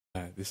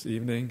This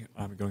evening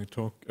I'm going to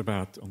talk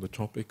about on the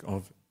topic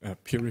of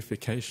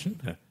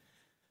purification.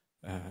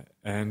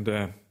 And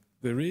the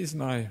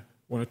reason I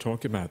want to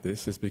talk about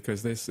this is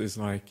because this is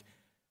like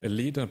a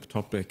lead-up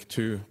topic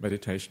to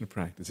meditation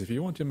practice. If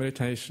you want your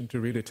meditation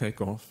to really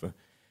take off,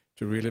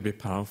 to really be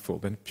powerful,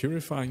 then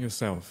purifying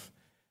yourself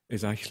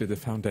is actually the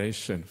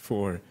foundation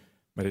for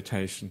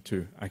meditation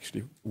to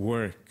actually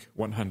work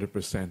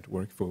 100%,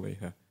 work fully.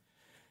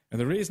 And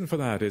the reason for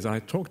that is I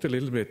talked a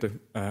little bit,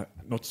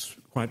 not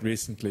quite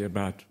recently,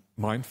 about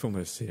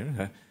mindfulness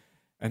here.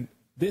 And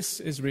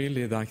this is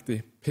really like the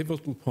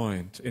pivotal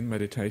point in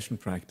meditation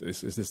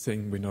practice, is this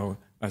thing we know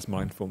as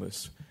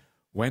mindfulness.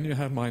 When you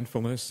have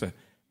mindfulness,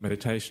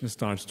 meditation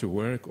starts to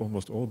work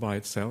almost all by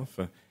itself.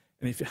 And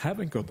if you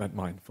haven't got that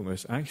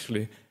mindfulness,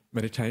 actually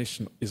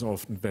meditation is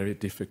often very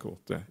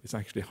difficult. It's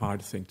actually a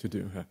hard thing to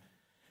do.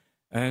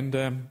 And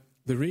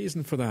the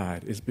reason for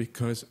that is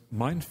because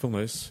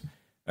mindfulness,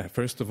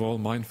 first of all,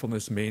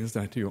 mindfulness means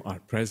that you are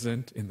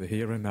present in the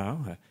here and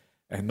now.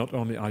 And not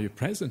only are you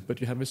present, but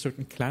you have a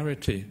certain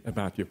clarity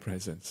about your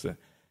presence.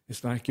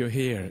 It's like you're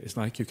here. It's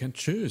like you can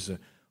choose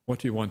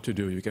what you want to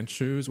do. You can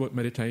choose what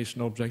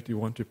meditation object you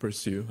want to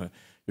pursue.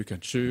 You can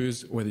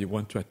choose whether you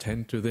want to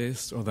attend to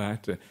this or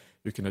that.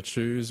 You can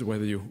choose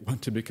whether you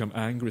want to become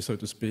angry, so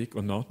to speak,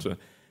 or not.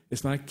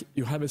 It's like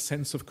you have a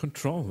sense of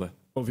control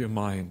of your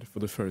mind for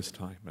the first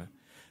time.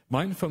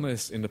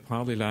 Mindfulness in the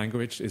Pali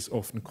language is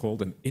often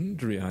called an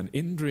indriya. An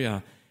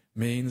indriya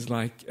means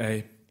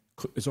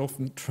is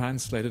often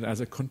translated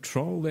as a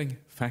controlling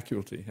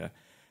faculty.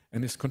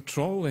 And it's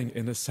controlling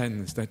in the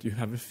sense that you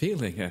have a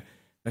feeling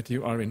that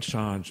you are in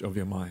charge of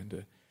your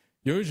mind.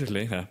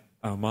 Usually,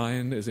 our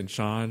mind is in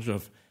charge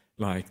of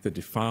like the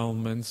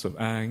defilements of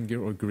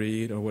anger or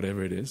greed or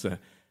whatever it is.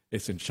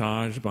 It's in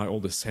charge by all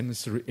the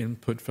sensory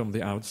input from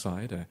the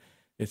outside.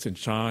 It's in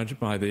charge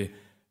by the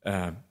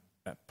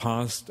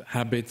past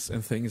habits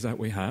and things that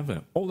we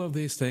have. All of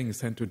these things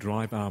tend to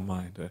drive our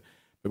mind.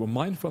 But when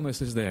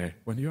mindfulness is there,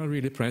 when you are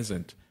really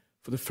present,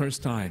 for the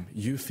first time,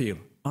 you feel,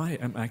 I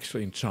am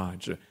actually in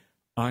charge.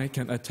 I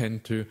can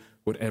attend to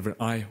whatever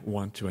I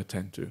want to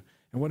attend to.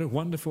 And what a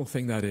wonderful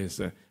thing that is,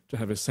 to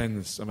have a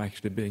sense of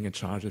actually being in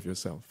charge of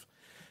yourself.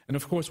 And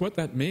of course, what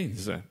that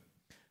means,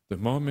 the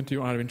moment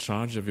you are in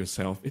charge of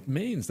yourself, it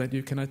means that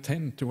you can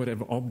attend to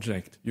whatever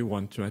object you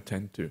want to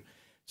attend to.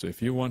 So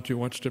if you want to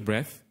watch the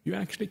breath, you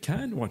actually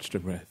can watch the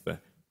breath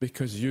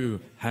because you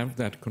have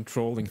that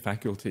controlling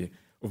faculty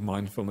of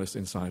mindfulness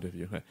inside of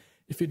you.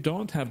 If you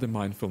don't have the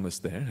mindfulness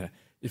there,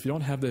 if you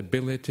don't have the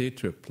ability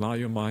to apply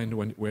your mind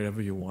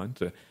wherever you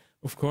want,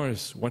 of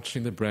course,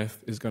 watching the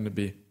breath is going to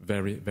be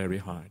very, very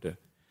hard.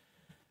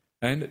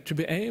 And to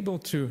be able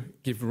to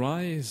give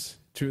rise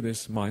to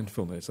this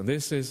mindfulness, and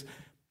this is,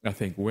 I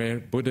think, where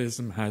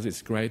Buddhism has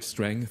its great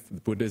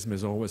strength. Buddhism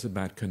is always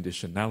about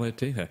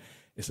conditionality.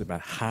 It's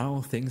about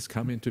how things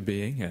come into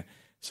being.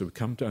 So we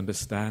come to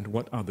understand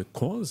what are the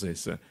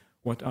causes,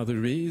 what are the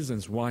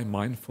reasons why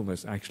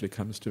mindfulness actually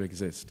comes to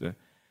exist. And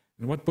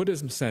what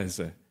Buddhism says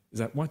is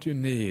that what you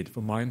need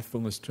for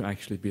mindfulness to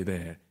actually be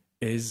there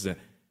is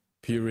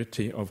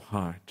purity of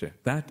heart.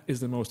 That is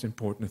the most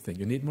important thing.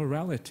 You need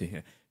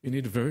morality, you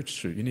need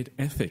virtue, you need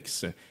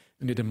ethics, you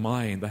need a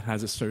mind that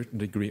has a certain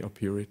degree of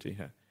purity.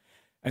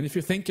 And if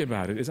you think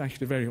about it, it's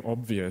actually very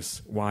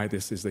obvious why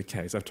this is the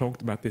case. I've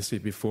talked about this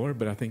here before,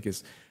 but I think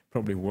it's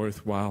probably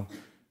worthwhile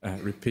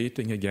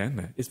repeating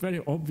again. It's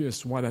very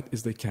obvious why that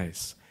is the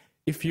case.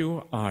 If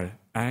you are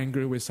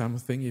angry with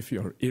something, if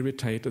you're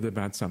irritated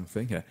about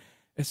something,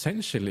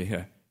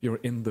 essentially you're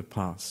in the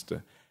past.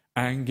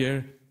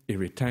 Anger,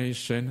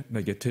 irritation,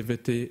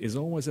 negativity is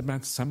always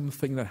about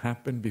something that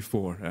happened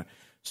before.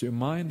 So your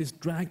mind is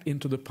dragged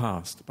into the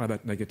past by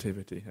that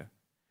negativity.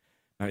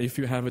 Now, if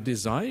you have a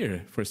desire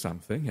for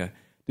something,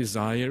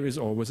 desire is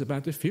always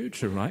about the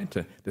future, right?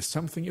 There's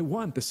something you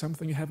want, there's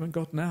something you haven't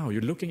got now.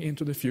 You're looking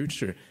into the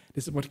future.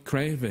 This is what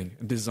craving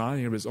and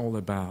desire is all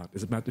about.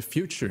 It's about the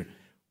future,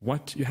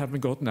 what you haven't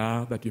got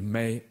now that you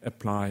may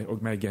apply or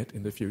may get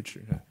in the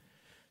future.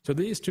 So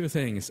these two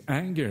things,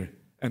 anger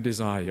and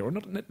desire, or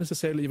not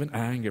necessarily even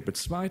anger, but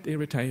slight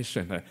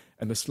irritation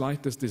and the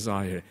slightest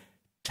desire,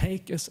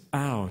 take us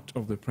out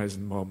of the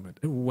present moment,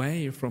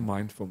 away from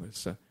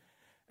mindfulness.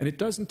 And it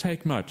doesn't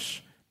take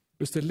much.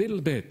 Just a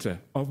little bit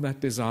of that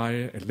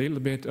desire, a little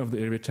bit of the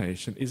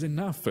irritation is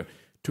enough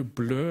to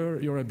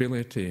blur your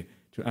ability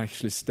to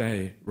actually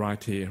stay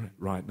right here,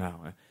 right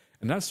now.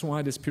 And that's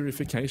why this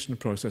purification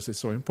process is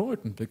so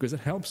important, because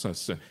it helps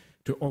us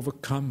to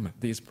overcome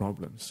these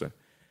problems.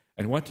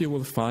 And what you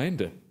will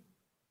find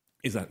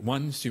is that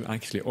once you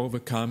actually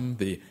overcome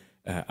the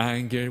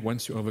anger,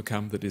 once you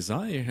overcome the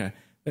desire,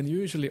 then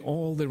usually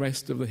all the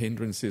rest of the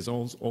hindrances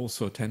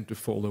also tend to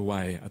fall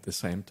away at the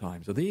same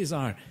time. So these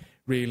are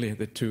really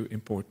the two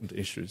important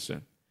issues.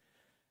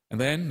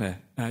 And then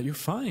you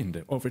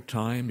find over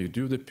time, you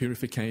do the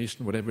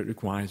purification, whatever it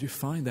requires, you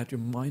find that your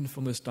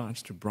mindfulness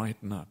starts to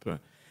brighten up.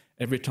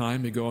 Every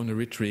time you go on a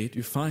retreat,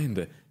 you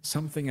find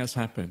something has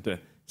happened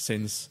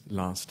since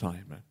last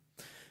time.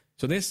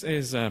 So this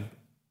is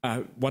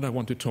what I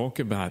want to talk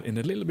about in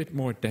a little bit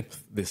more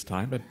depth this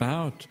time,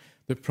 about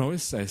the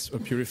process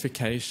of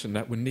purification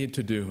that we need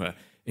to do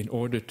in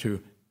order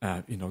to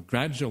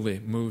gradually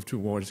move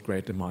towards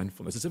greater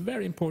mindfulness. It's a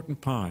very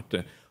important part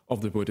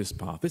of the Buddhist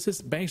path. This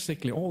is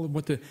basically all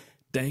what the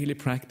daily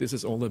practice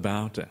is all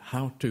about,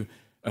 how to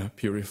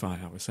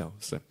purify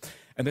ourselves.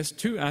 And there's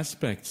two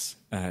aspects,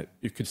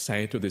 you could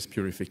say, to this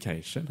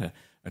purification.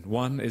 And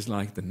one is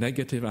like the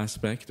negative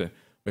aspect,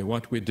 where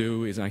what we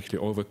do is actually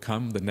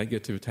overcome the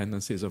negative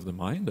tendencies of the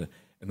mind.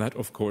 And that,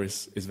 of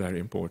course, is very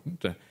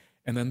important.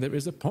 And then there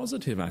is a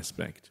positive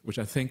aspect, which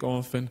I think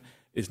often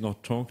is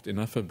not talked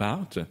enough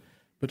about.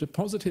 But the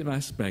positive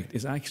aspect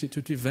is actually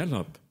to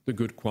develop the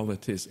good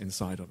qualities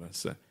inside of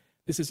us.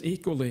 This is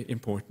equally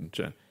important.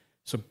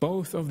 So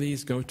both of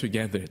these go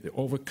together, the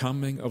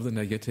overcoming of the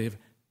negative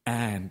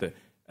and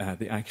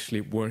the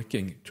actually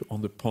working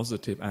on the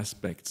positive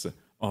aspects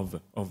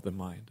of the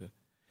mind.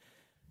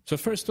 So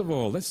first of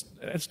all, let's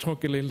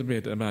talk a little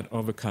bit about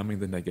overcoming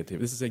the negative.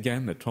 This is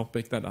again a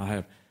topic that I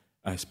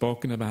have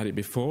spoken about it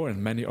before,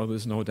 and many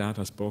others no doubt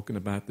have spoken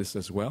about this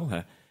as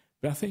well.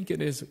 But I think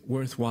it is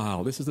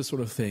worthwhile. This is the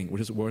sort of thing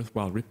which is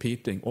worthwhile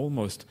repeating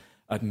almost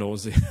ad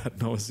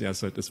nausea,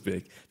 so to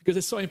speak, because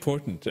it's so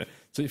important.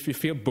 So if you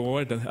feel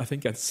bored, I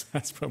think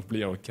that's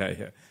probably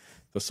okay.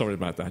 So sorry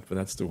about that, but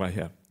that's the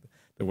way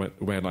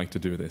I like to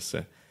do this.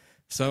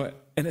 So,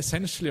 and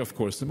essentially, of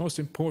course, the most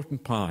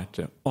important part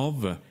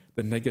of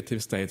the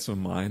negative states of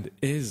mind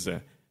is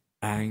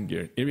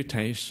anger,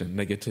 irritation,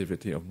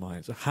 negativity of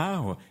mind. So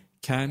how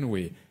can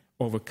we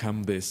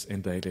overcome this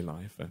in daily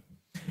life?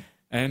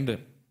 And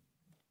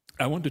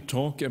I want to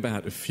talk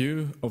about a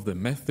few of the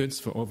methods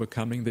for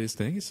overcoming these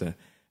things.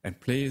 And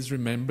please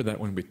remember that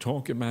when we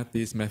talk about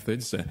these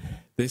methods,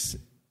 this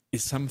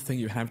is something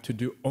you have to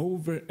do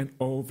over and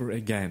over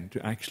again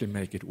to actually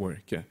make it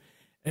work.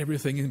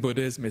 Everything in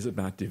Buddhism is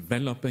about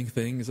developing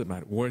things,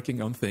 about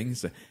working on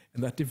things,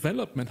 and that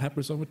development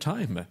happens over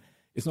time.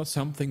 It's not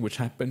something which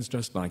happens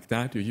just like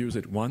that. You use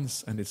it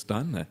once and it's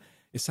done.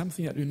 It's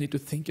something that you need to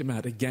think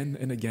about again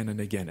and again and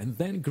again. And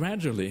then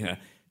gradually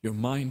your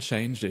mind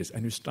changes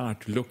and you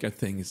start to look at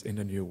things in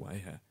a new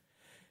way.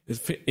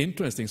 It's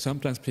interesting,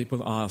 sometimes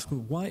people ask,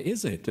 why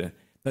is it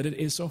that it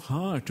is so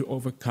hard to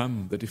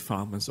overcome the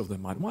defilements of the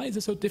mind? Why is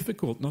it so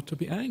difficult not to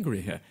be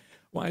angry here?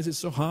 Why is it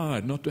so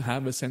hard not to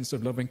have a sense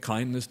of loving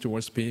kindness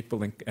towards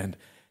people and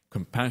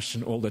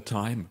compassion all the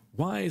time?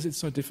 Why is it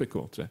so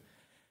difficult?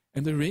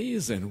 And the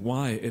reason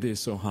why it is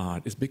so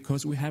hard is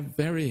because we have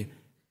very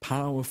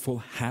powerful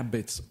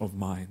habits of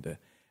mind.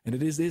 And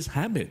it is these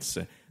habits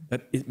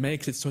that it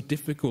makes it so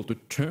difficult to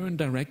turn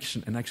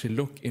direction and actually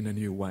look in a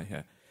new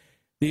way.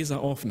 These are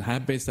often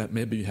habits that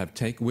maybe you have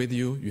taken with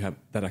you,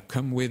 that have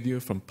come with you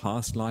from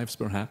past lives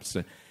perhaps,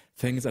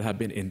 things that have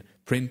been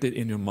imprinted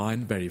in your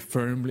mind very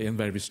firmly and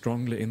very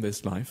strongly in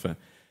this life.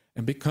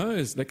 And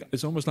because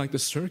it's almost like the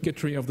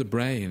circuitry of the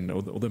brain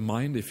or the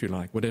mind, if you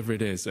like, whatever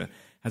it is,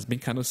 has been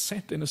kind of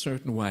set in a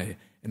certain way.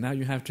 And now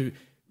you have to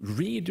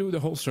redo the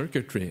whole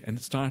circuitry and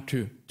start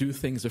to do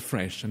things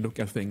afresh and look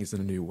at things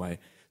in a new way.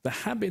 The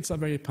habits are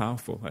very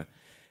powerful.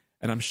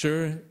 And I'm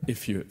sure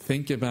if you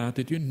think about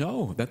it, you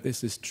know that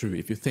this is true.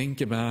 If you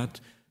think about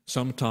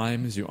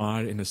sometimes you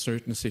are in a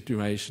certain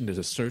situation,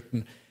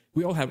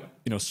 we all have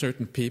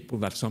certain people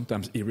that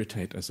sometimes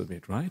irritate us a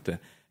bit, right?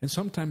 And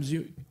sometimes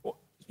you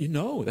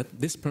know that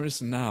this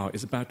person now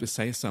is about to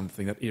say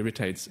something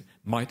that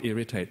might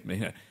irritate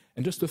me.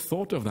 And just the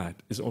thought of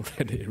that is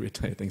already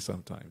irritating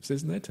sometimes,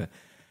 isn't it?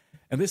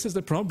 And this is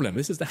the problem.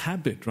 This is the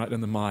habit, right, in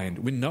the mind.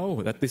 We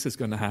know that this is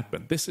going to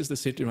happen. This is the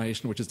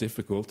situation which is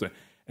difficult.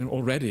 And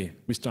already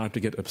we start to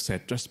get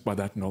upset just by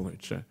that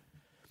knowledge.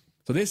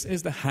 So this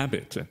is the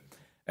habit.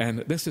 And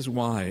this is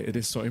why it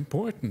is so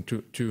important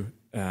to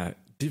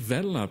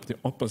develop the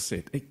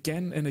opposite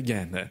again and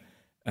again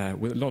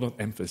with a lot of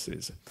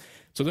emphasis.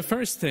 So the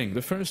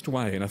first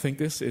way, and I think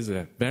this is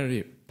a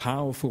very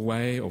powerful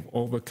way of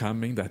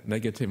overcoming that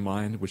negative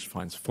mind which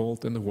finds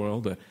fault in the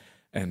world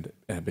and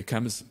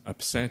becomes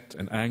upset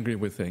and angry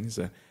with things.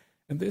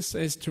 And this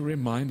is to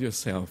remind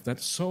yourself that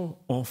so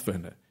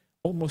often,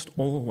 almost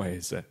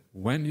always,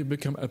 when you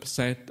become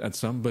upset at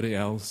somebody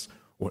else,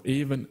 or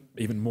even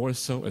more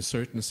so a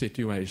certain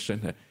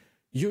situation,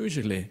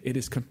 usually it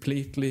is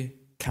completely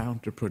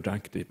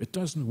counterproductive. It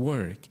doesn't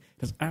work.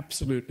 It has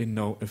absolutely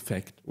no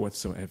effect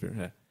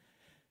whatsoever.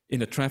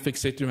 In a traffic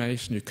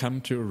situation, you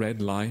come to a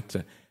red light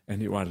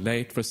and you are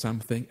late for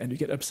something and you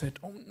get upset.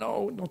 Oh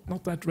no,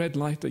 not that red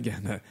light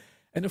again.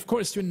 And of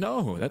course you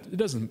know that it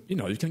doesn't,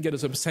 you can get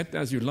as upset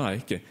as you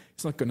like.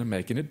 It's not going to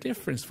make any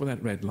difference for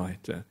that red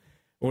light.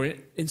 Or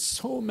in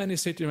so many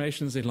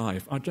situations in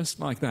life are just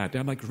like that.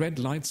 They're like red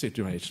light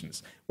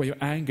situations where your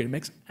anger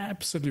makes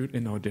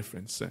absolutely no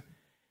difference.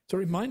 So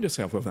remind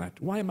yourself of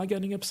that. Why am I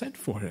getting upset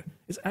for it?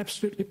 It's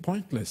absolutely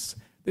pointless.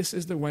 This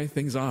is the way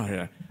things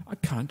are. I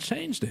can't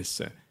change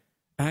this.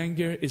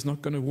 Anger is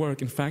not going to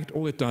work. In fact,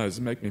 all it does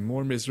is make me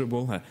more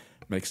miserable,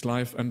 makes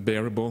life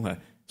unbearable.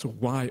 So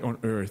why on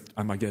earth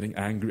am I getting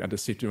angry at a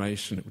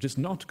situation which is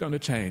not going to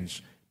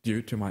change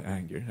due to my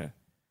anger?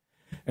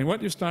 And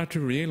what you start to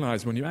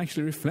realize when you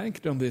actually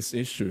reflect on this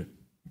issue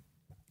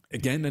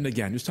again and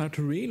again, you start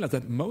to realize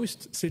that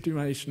most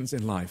situations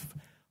in life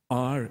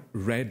are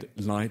red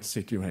light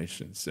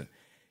situations.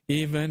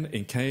 Even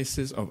in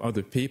cases of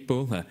other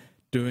people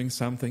doing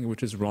something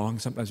which is wrong,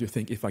 sometimes you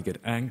think, if I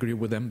get angry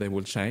with them, they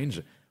will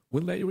change.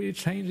 Will they really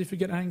change if you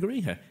get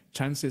angry?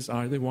 Chances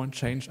are they won't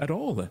change at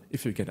all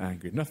if you get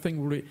angry.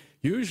 Nothing really.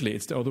 Usually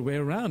it's the other way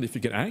around. If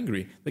you get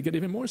angry, they get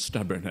even more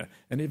stubborn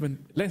and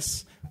even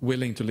less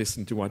willing to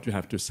listen to what you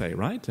have to say,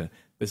 right?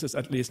 This is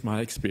at least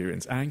my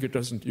experience. Anger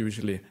doesn't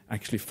usually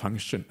actually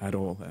function at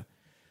all.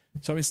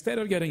 So instead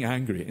of getting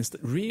angry,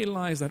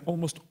 realize that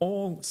almost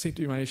all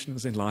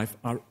situations in life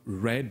are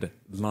red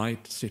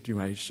light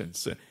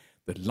situations.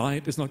 The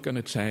light is not going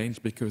to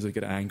change because you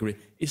get angry.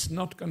 It's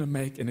not going to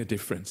make any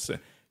difference.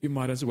 You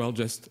might as well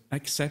just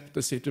accept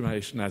the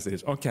situation as it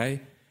is.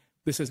 Okay,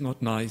 this is not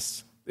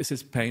nice, this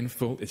is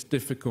painful, it's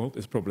difficult,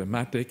 it's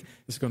problematic,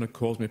 it's going to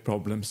cause me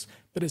problems,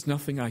 but there's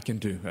nothing I can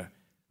do.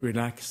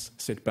 Relax,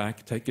 sit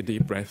back, take a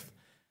deep breath.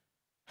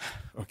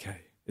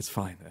 Okay, it's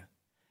fine.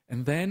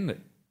 And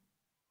then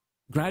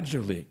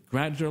gradually,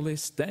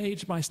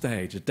 stage by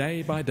stage,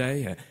 day by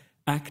day,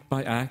 act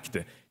by act,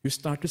 you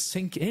start to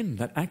sink in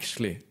that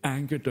actually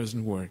anger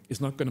doesn't work.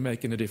 It's not going to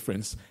make any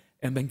difference.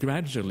 And then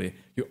gradually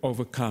you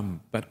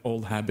overcome that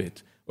old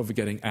habit of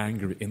getting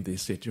angry in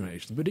these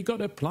situations. But you've got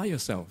to apply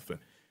yourself.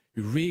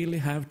 You really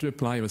have to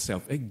apply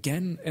yourself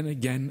again and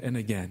again and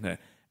again.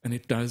 And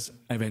it does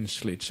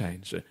eventually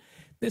change.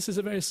 This is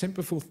a very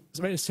simple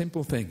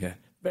thing,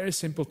 very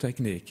simple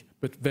technique,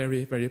 but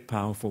very, very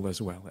powerful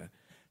as well.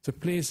 So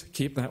please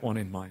keep that one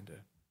in mind.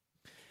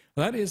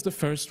 That is the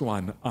first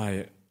one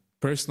I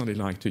personally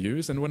like to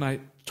use. And when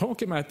I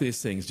talk about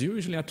these things,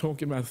 usually I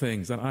talk about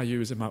things that I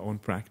use in my own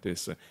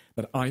practice,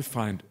 that I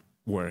find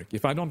work.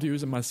 If I don't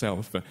use it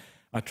myself,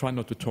 I try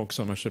not to talk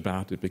so much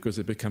about it because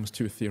it becomes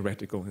too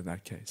theoretical in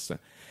that case.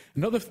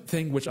 Another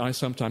thing which I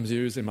sometimes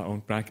use in my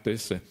own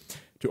practice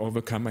to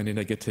overcome any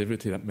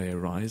negativity that may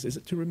arise is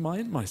to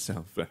remind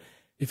myself,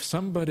 if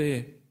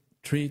somebody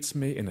treats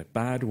me in a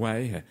bad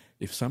way,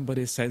 if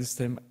somebody says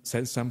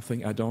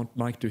something I don't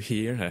like to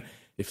hear,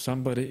 if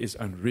somebody is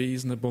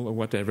unreasonable or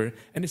whatever,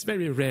 and it's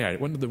very rare.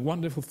 One of the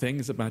wonderful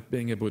things about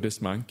being a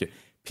Buddhist monk,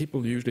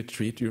 people usually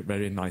treat you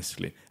very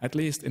nicely, at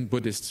least in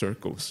Buddhist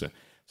circles. So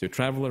you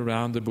travel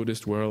around the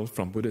Buddhist world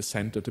from Buddhist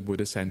center to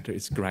Buddhist center,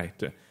 it's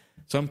great.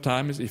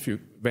 Sometimes if you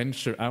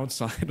venture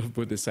outside of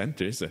Buddhist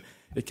centers,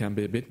 it can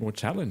be a bit more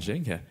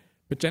challenging.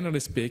 But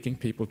generally speaking,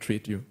 people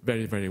treat you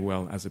very, very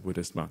well as a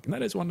Buddhist monk. And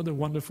that is one of the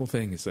wonderful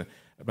things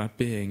about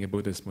being a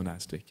Buddhist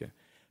monastic.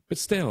 But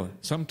still,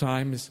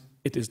 sometimes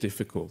it is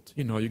difficult.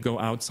 You go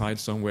outside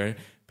somewhere,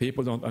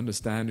 people don't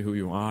understand who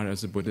you are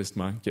as a Buddhist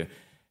monk.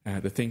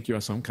 They think you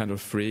are some kind of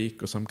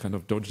freak or some kind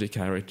of dodgy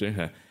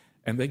character,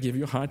 and they give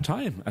you a hard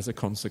time as a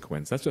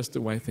consequence. That's just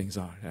the way things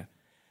are.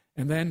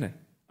 And then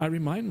I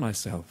remind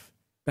myself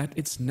that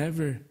it's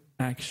never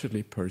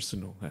actually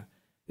personal.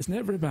 It's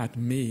never about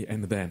me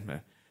and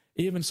them.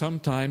 Even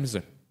sometimes,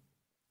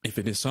 if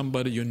it is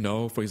somebody you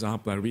know, for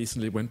example, I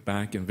recently went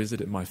back and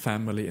visited my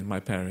family and my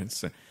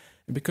parents,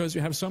 and because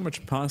you have so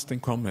much past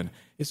in common,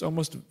 it's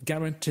almost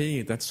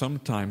guaranteed that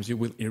sometimes you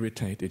will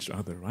irritate each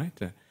other, right?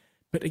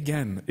 But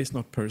again, it's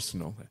not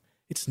personal.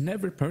 It's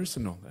never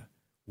personal.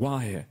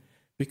 Why?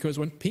 Because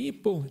when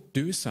people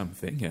do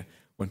something,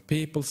 when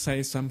people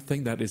say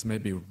something that is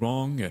maybe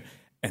wrong,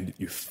 and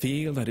you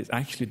feel that it's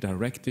actually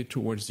directed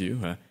towards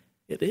you,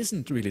 it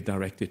isn't really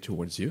directed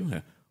towards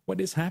you. What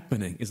is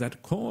happening is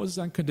that causes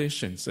and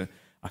conditions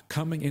are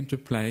coming into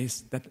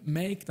place that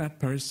make that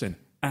person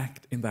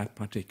act in that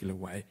particular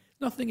way.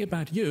 Nothing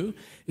about you.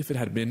 If it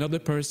had been another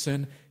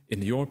person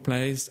in your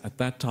place at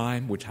that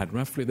time, which had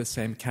roughly the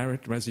same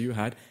character as you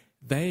had,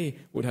 they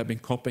would have been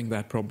copying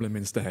that problem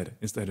instead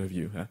of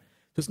you. So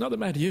it's not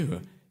about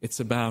you. It's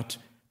about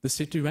the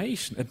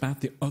situation,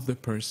 about the other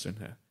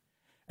person.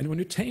 And when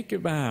you take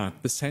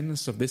about the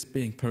sense of this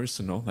being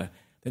personal,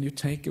 then you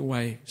take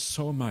away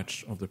so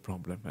much of the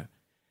problem.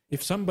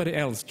 If somebody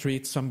else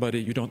treats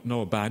somebody you don't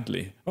know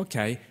badly,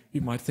 okay,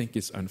 you might think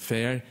it's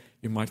unfair,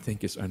 you might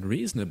think it's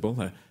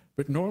unreasonable,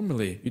 but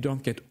normally you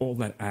don't get all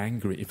that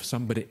angry if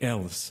somebody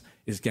else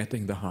is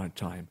getting the hard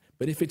time.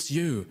 But if it's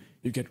you,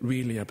 you get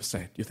really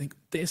upset. You think,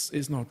 this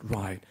is not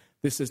right,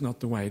 this is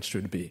not the way it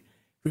should be.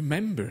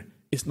 Remember,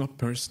 it's not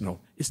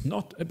personal, it's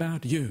not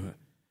about you.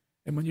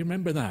 And when you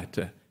remember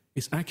that,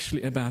 it's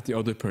actually about the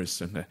other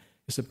person.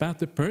 It's about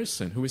the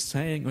person who is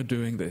saying or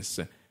doing this.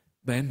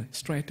 Then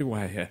straight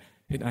away,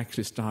 it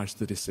actually starts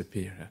to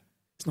disappear.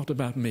 It's not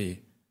about me.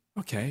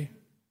 Okay,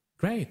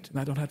 great. And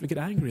I don't have to get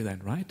angry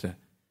then, right?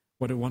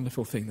 What a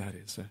wonderful thing that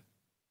is.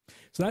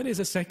 So that is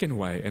a second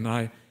way.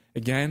 And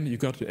again, you've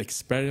got to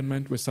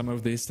experiment with some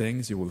of these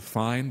things. You will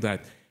find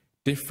that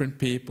different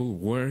people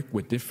work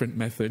with different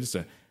methods.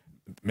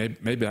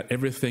 Maybe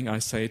everything I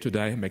say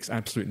today makes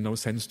absolutely no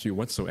sense to you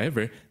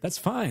whatsoever. That's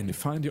fine. You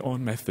find your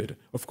own method.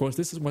 Of course,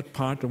 this is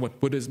part of what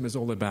Buddhism is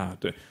all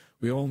about.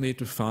 We all need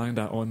to find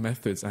our own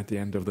methods at the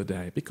end of the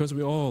day, because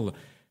we all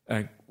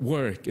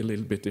work a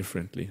little bit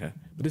differently.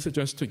 But this is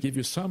just to give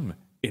you some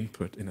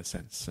input in a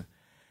sense.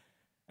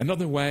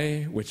 Another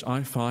way which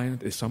I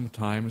find is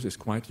sometimes is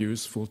quite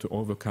useful to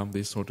overcome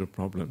these sort of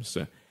problems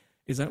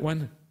is that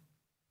when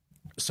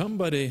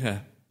somebody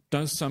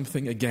does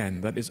something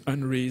again that is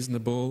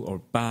unreasonable or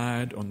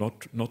bad or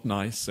not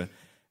nice,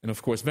 and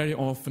of course very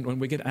often when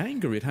we get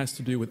angry it has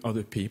to do with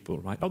other people,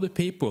 right? Other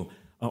people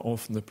are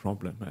often the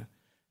problem.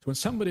 So when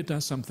somebody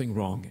does something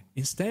wrong,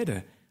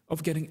 instead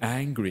of getting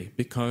angry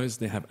because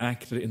they have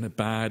acted in a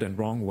bad and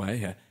wrong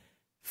way,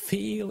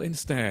 feel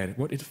instead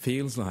what it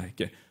feels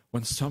like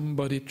when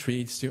somebody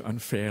treats you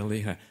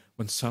unfairly,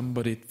 when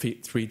somebody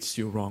treats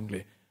you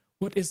wrongly.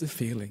 What is the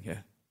feeling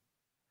here?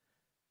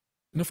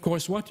 And of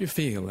course, what you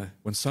feel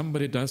when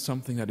somebody does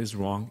something that is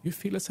wrong, you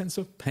feel a sense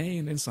of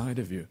pain inside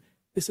of you.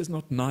 This is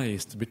not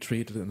nice to be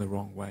treated in the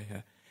wrong way.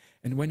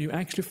 And when you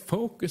actually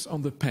focus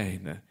on the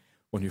pain,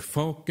 when you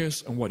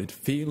focus on what it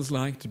feels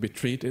like to be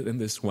treated in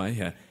this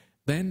way,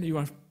 then you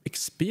are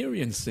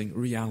experiencing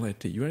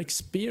reality. You are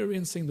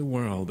experiencing the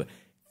world.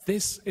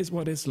 This is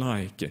what it's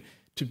like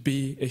to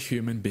be a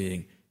human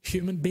being.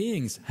 Human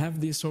beings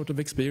have these sort of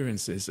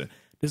experiences.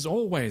 There's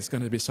always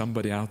going to be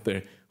somebody out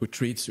there who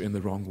treats you in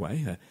the wrong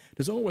way.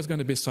 There's always going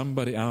to be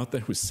somebody out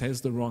there who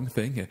says the wrong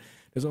thing.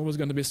 There's always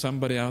going to be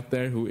somebody out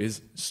there who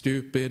is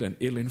stupid and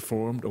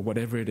ill-informed or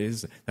whatever it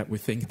is that we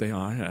think they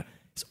are.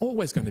 It's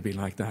always going to be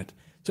like that.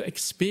 So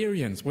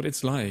experience what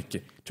it's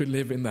like to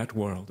live in that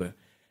world.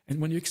 And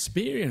when you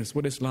experience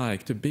what it's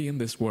like to be in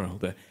this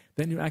world,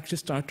 then you actually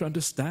start to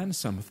understand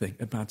something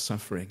about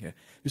suffering.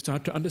 You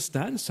start to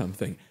understand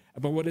something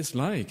about what it's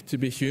like to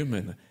be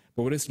human,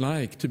 what it's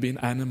like to be an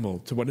animal,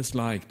 to what it's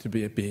like to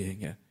be a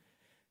being.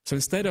 So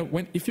instead of,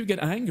 if you get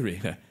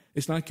angry,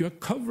 it's like you're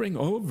covering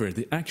over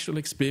the actual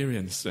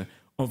experience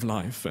of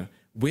life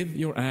with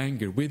your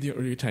anger, with your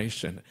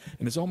irritation.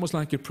 And it's almost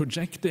like you're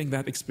projecting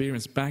that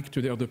experience back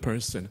to the other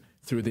person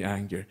through the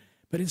anger.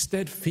 But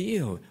instead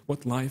feel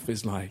what life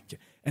is like.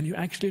 And you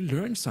actually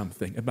learn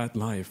something about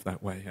life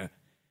that way.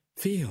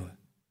 Feel.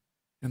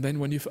 And then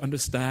when you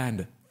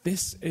understand,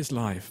 this is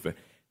life,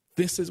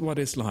 this is what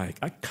it's like,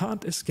 I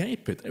can't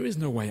escape it, there is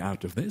no way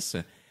out of this.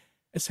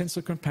 A sense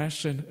of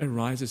compassion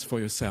arises for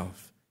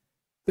yourself.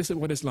 This is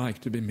what it's like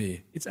to be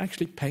me. It's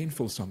actually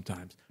painful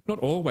sometimes. Not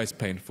always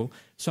painful.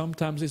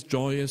 Sometimes it's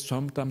joyous,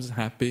 sometimes it's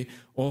happy,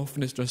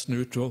 often it's just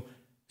neutral.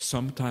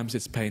 Sometimes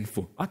it's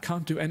painful. I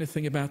can't do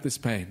anything about this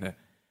pain.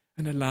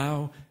 And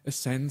allow a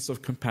sense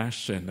of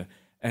compassion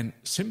and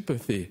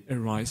sympathy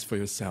arise for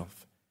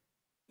yourself.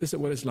 This is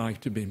what it's like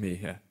to be me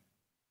here.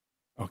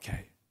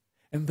 Okay.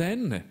 And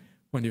then,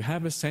 when you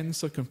have a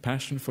sense of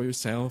compassion for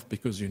yourself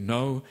because you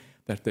know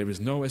that there is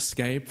no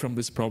escape from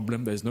this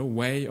problem, there's no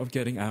way of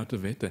getting out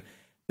of it,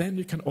 then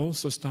you can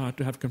also start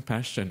to have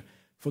compassion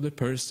for the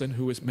person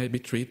who is maybe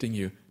treating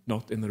you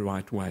not in the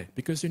right way.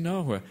 Because you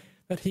know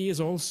that he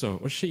is also,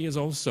 or she is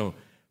also,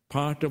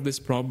 part of this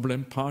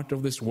problem, part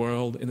of this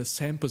world, in the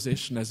same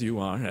position as you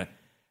are.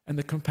 And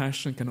the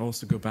compassion can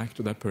also go back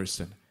to that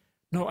person.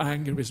 No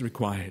anger is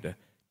required.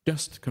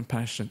 Just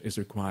compassion is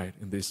required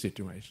in these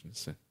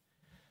situations.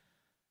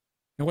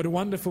 And what a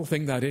wonderful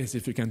thing that is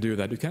if you can do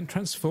that. You can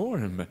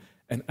transform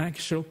an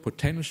actual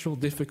potential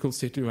difficult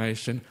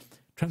situation,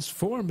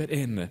 transform it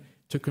into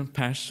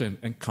compassion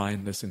and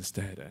kindness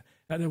instead.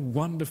 And a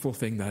wonderful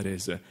thing that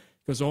is.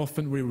 Because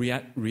often we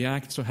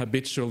react so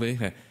habitually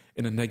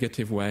in a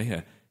negative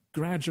way.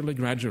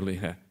 Gradually,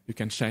 you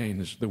can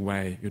change the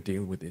way you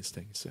deal with these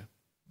things.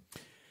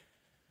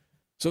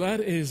 So that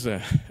is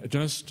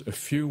just a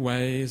few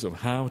ways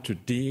of how to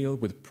deal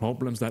with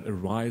problems that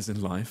arise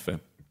in life.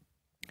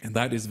 And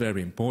that is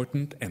very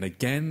important. And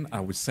again,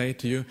 I would say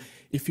to you,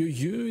 if you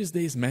use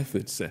these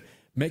methods,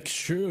 make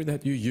sure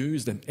that you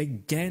use them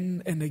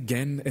again and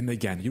again and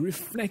again. You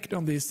reflect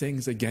on these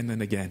things again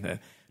and again.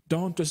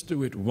 Don't just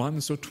do it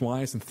once or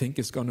twice and think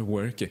it's going to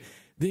work.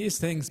 These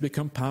things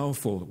become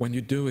powerful when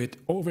you do it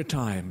over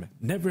time,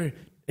 never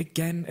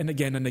again and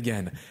again and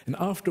again. And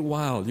after a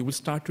while, you will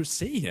start to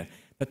see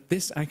that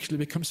this actually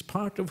becomes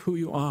part of who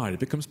you are. It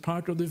becomes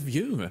part of the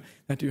view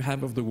that you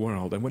have of the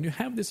world. And when you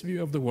have this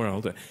view of the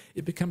world,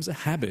 it becomes a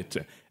habit,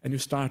 and you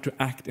start to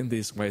act in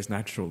these ways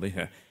naturally.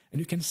 And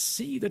you can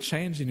see the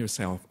change in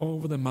yourself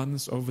over the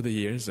months, over the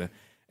years.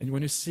 And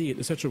when you see it,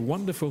 it's such a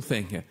wonderful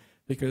thing,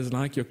 because it's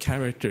like your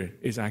character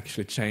is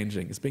actually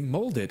changing. It's being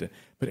molded,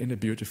 but in a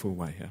beautiful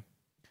way.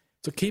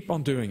 So keep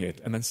on doing it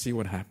and then see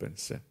what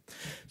happens.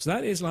 So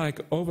that is like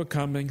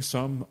overcoming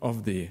some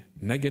of the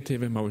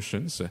negative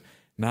emotions.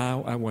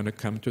 Now I want to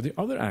come to the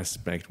other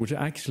aspect, which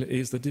actually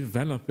is the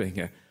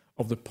developing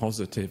of the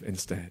positive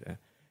instead.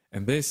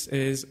 And this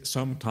is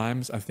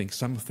sometimes, I think,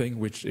 something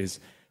which is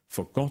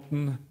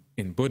forgotten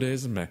in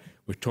Buddhism.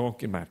 We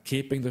talk about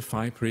keeping the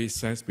 5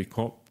 precepts, we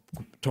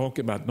talk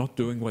about not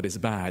doing what is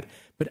bad,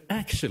 but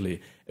actually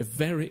a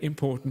very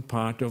important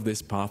part of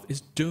this path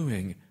is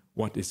doing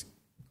what is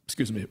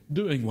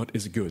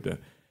good.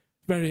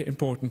 Very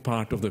important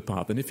part of the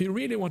path. And if you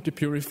really want to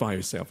purify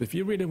yourself, if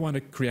you really want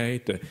to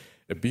create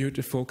a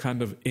beautiful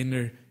kind of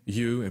inner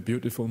you, a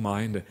beautiful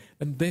mind.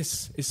 And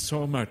this is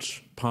so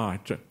much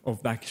part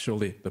of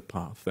actually the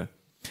path.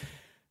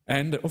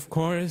 And of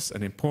course,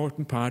 an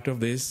important part of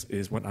this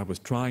is what I was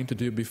trying to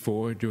do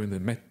before during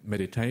the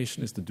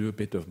meditation, is to do a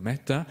bit of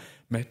metta.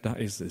 Metta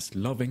is this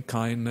loving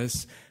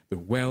kindness, the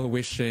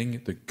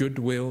well-wishing, the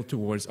goodwill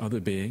towards other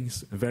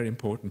beings, a very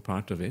important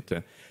part of it.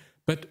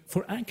 But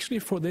for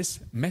this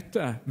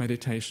metta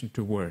meditation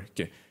to work,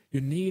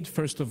 you need,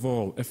 first of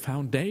all, a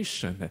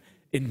foundation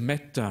in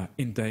metta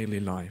in daily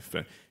life.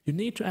 You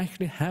need to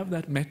actually have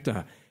that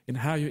metta in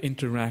how you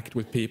interact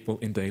with people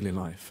in daily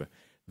life.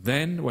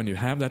 Then, when you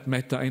have that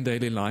metta in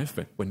daily life,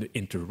 when you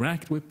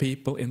interact with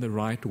people in the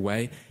right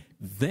way,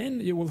 then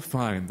you will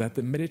find that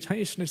the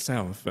meditation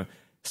itself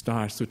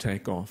starts to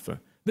take off.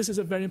 This is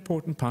a very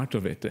important part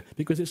of it,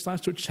 because it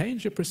starts to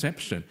change your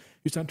perception.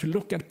 You start to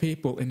look at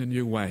people in a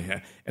new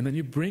way, and then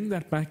you bring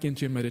that back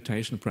into your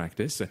meditation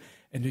practice,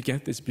 and you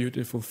get these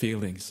beautiful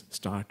feelings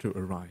start to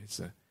arise.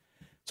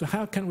 So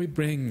how can we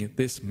bring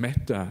this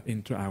metta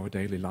into our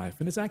daily life?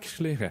 And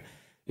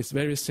it's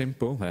very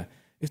simple.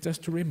 It's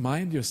just to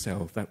remind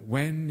yourself that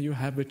when you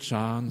have a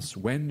chance,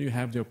 when you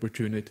have the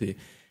opportunity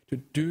to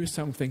do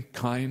something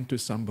kind to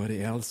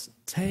somebody else,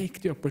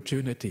 take the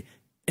opportunity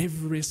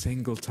every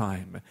single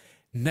time.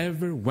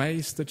 Never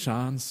waste the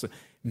chance,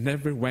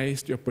 never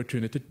waste the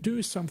opportunity to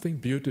do something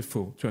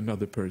beautiful to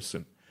another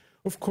person.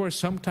 Of course,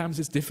 sometimes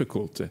it's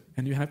difficult,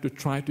 and you have to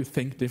try to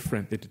think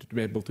differently to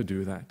be able to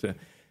do that.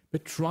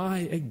 But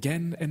try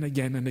again and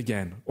again and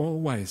again,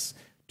 always,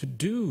 to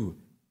do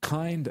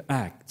kind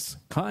acts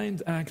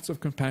of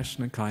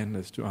compassion and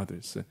kindness to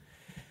others.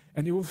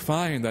 And you will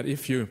find that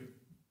if you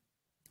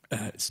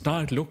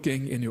start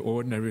looking in your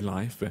ordinary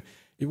life,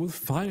 you will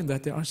find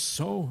that there are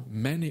so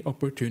many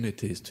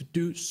opportunities to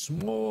do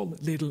small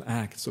little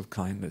acts of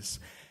kindness.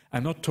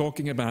 I'm not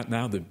talking about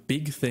now the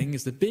big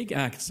things. The big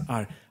acts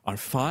are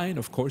fine.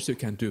 Of course, you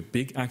can do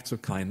big acts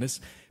of kindness.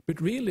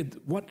 But really,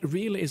 what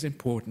really is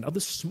important are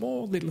the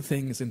small little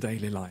things in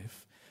daily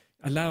life.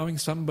 Allowing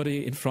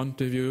somebody in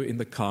front of you in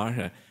the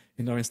car,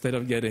 instead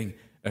of getting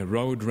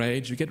road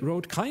rage, you get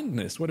road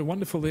kindness. What a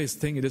wonderful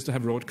thing it is to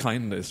have road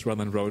kindness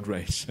rather than road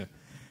rage.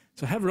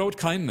 So have road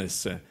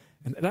kindness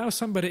and allow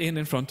somebody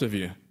in front of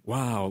you.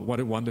 Wow, what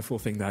a wonderful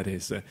thing that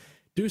is.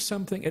 Do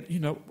something,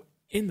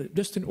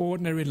 just in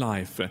ordinary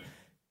life.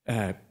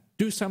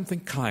 Do something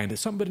kind.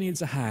 Somebody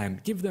needs a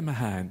hand, give them a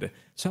hand.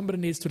 Somebody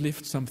needs to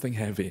lift something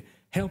heavy,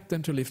 help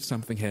them to lift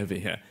something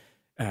heavy.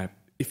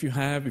 If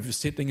you're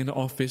sitting in the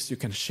office, you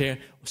can share.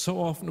 So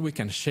often we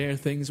can share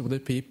things with the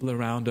people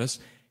around us.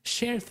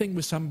 Share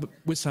things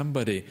with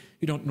somebody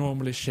you don't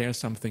normally share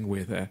something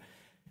with.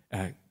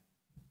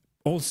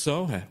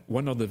 Also,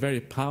 one of the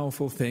very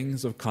powerful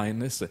things of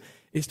kindness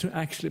is to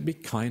actually be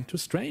kind to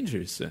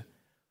strangers.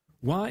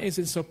 Why is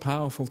it so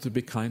powerful to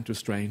be kind to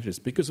strangers?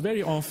 Because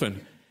very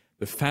often,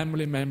 the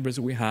family members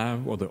we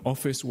have or the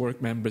office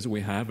work members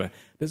we have,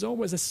 there's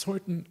always a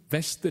certain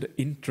vested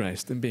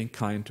interest in being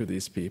kind to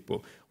these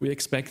people. We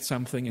expect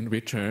something in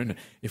return.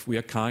 If we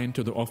are kind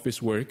to the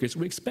office workers,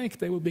 we expect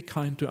they will be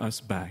kind to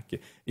us back.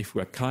 If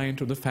we are kind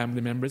to the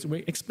family members, we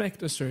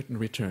expect a certain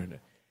return.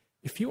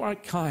 If you are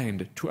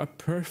kind to a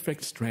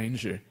perfect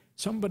stranger,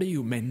 somebody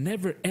you may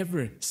never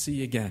ever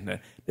see again,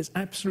 there's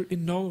absolutely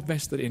no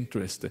vested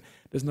interest.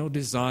 There's no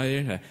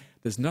desire.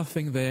 There's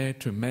nothing there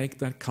to make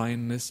that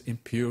kindness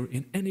impure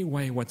in any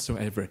way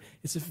whatsoever.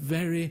 It's a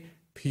very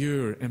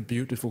pure and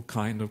beautiful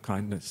kind of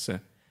kindness. So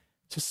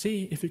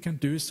see if you can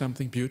do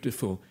something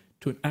beautiful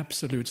to an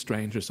absolute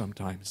stranger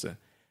sometimes.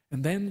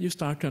 And then you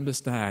start to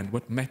understand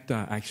what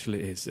metta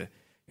actually is.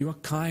 You are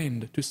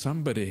kind to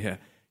somebody here.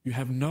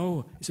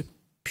 It's a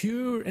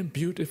pure and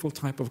beautiful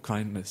type of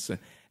kindness.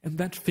 And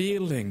that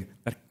feeling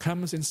that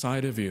comes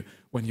inside of you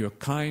when you're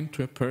kind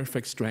to a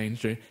perfect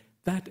stranger,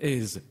 that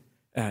is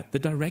the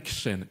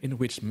direction in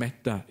which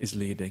metta is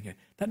leading.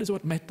 That is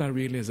what metta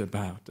really is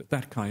about,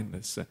 that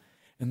kindness.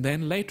 And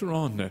then later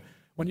on,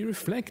 when you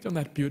reflect on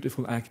that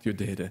beautiful act you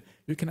did,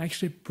 you can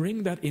actually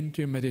bring that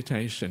into your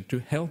meditation to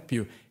help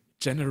you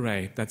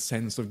generate that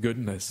sense of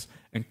goodness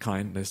and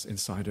kindness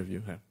inside of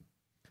you.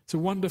 It's a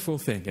wonderful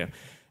thing.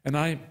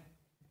 And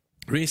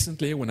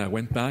recently, when I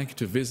went back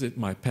to visit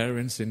my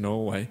parents in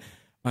Norway,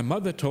 my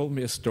mother told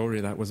me a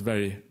story that was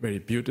very, very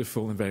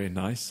beautiful and very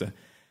nice.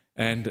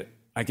 And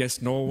I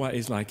guess Norway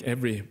is like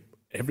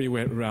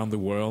everywhere around the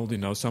world.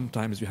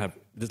 Sometimes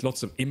there's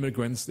lots of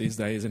immigrants these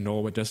days in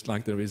Norway, just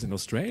like there is in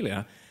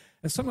Australia.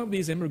 And some of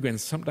these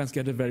immigrants sometimes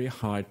get a very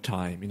hard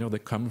time. They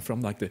come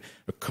from like a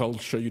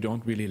culture you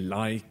don't really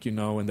like,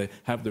 and they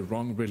have the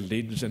wrong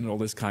religion and all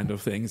this kind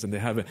of things. And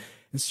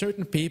and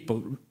certain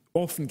people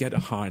often get a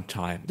hard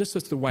time. This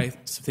is the way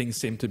things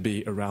seem to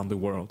be around the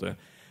world.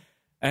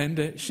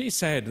 And she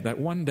said that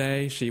one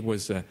day she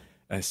was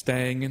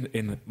staying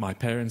in my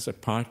parents'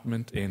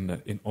 apartment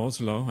in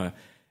Oslo,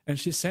 and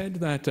she said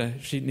that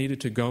she needed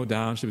to go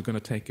down. She was going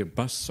to take a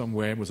bus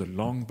somewhere. It was a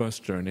long bus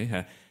journey,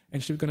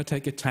 and she was going to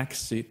take a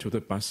taxi to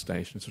the bus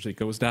station. So she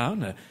goes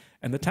down,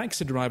 And the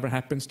taxi driver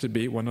happens to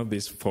be one of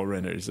these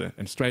foreigners.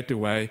 And straight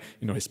away,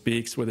 he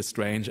speaks with a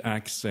strange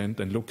accent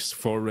and looks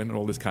foreign and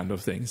all these kind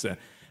of things.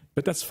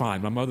 But that's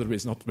fine. My mother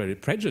is not very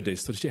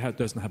prejudiced, so she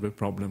doesn't have a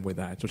problem with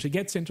that. So she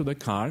gets into the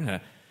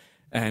car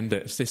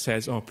and she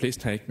says, "Oh, please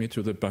take me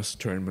to the bus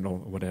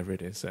terminal," or whatever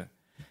it is. So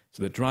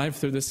they drive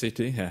through the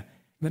city. And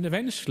then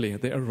eventually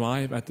they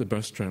arrive at the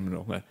bus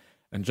terminal.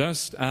 And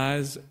just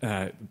as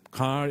the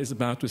car is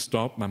about to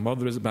stop, my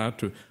mother is about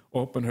to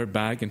open her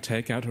bag and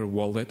take out her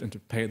wallet and to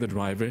pay the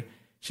driver,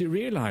 she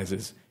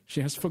realizes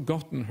she has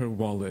forgotten her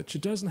wallet. She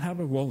doesn't have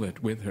a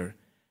wallet with her.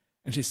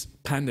 And she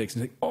panics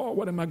and says, "Oh,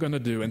 what am I going to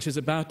do?" And she's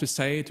about to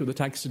say to the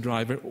taxi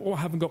driver, "Oh, I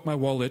haven't got my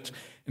wallet."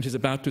 And she's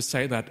about to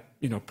say that,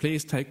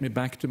 "Please take me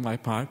back to my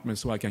apartment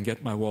so I can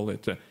get my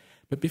wallet."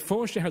 But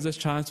before she has a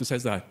chance to say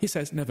that, he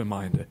says, "Never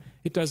mind.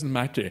 It doesn't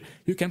matter.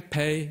 You can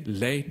pay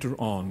later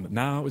on.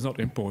 Now is not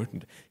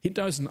important." He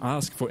doesn't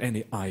ask for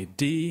any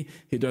ID.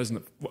 He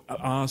doesn't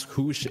ask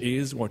who she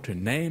is, what her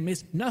name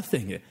is,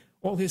 nothing.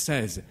 All he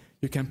says,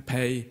 "You can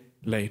pay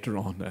later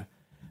on."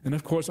 And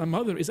of course, my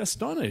mother is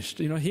astonished.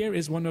 Here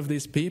is one of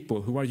these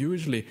people who are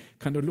usually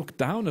kind of looked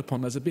down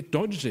upon as a bit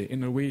dodgy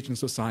in Norwegian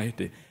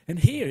society. And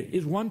here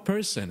is one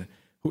person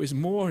who is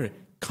more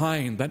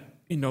kind than,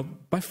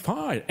 by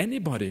far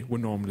anybody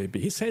would normally be.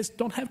 He says,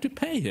 "Don't have to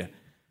pay."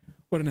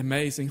 What an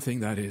amazing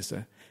thing that is.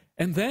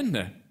 And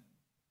then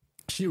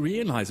she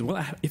realized,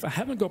 well, if I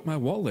haven't got my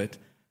wallet,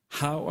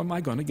 how am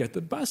I going to get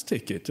the bus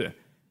ticket?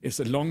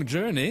 It's a long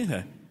journey.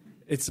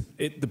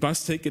 The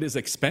bus ticket is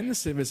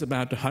expensive. It's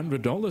about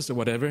 $100 or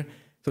whatever.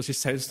 So she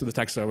says to the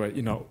taxi driver,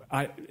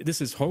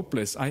 "This is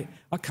hopeless. I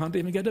can't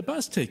even get a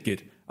bus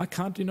ticket. I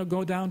can't,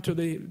 go down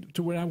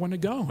to where I want to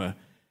go."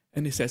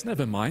 And he says,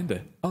 "Never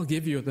mind. I'll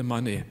give you the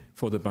money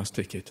for the bus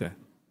ticket."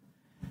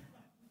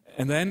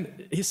 And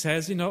then he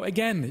says,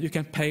 again, "You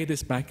can pay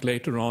this back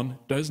later on."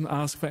 Doesn't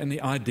ask for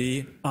any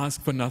ID, ask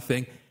for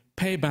nothing.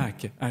 Pay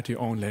back at your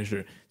own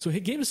leisure. So he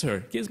gives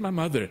my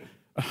mother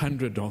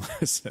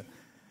 $100.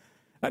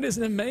 That is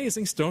an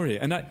amazing story,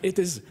 and it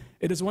is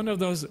one of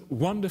those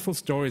wonderful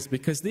stories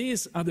because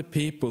these are the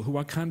people who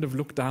are kind of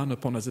looked down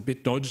upon as a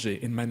bit dodgy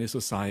in many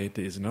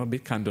societies, a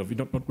bit kind of,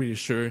 you're not really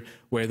sure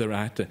where they're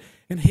at.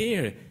 And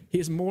here, he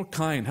is more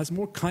kind, has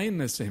more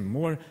kindness in him,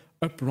 more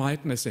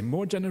uprightness in him,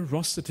 more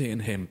generosity in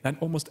him than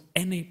almost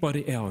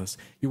anybody else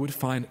you would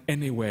find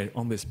anywhere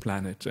on this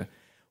planet.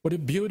 What a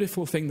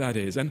beautiful thing that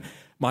is. And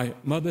my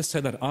mother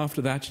said that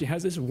after that, she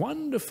has this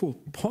wonderful,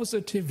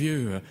 positive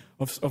view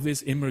of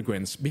these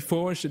immigrants.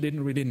 Before, she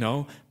didn't really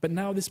know, but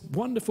now this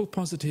wonderful,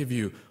 positive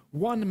view.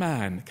 One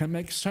man can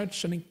make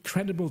such an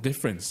incredible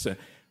difference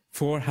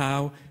for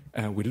how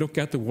we look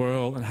at the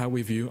world and how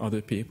we view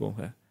other people.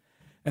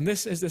 And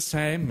this is the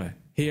same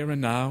here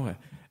and now.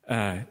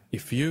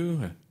 If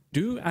you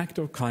do act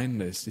of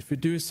kindness, if you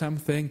do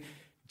something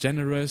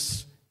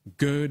generous,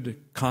 good,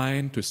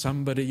 kind to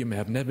somebody you may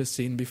have never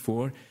seen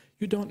before,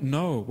 you don't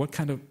know what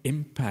kind of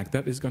impact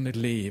that is going to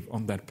leave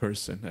on that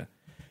person.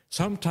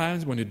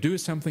 Sometimes when you do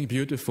something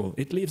beautiful,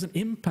 it leaves an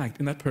impact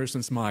in that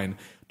person's mind,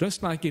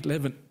 just like it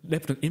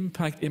left an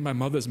impact in my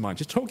mother's mind.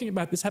 She's talking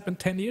about this happened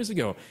 10 years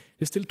ago.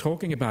 She's still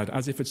talking about it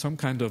as if it's some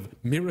kind of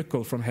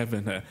miracle from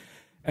heaven.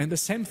 And the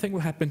same thing will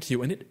happen to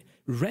you. And it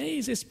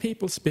raises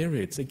people's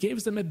spirits. It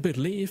gives them a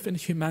belief in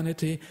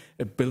humanity,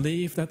 a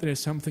belief that there is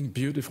something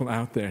beautiful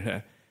out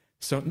there.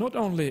 So not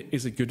only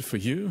is it good for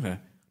you,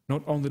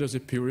 not only does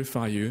it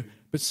purify you,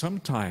 but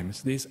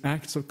sometimes these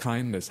acts of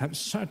kindness have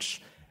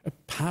such a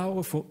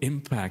powerful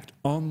impact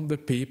on the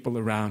people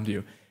around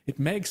you. It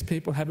makes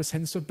people have a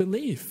sense of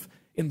belief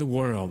in the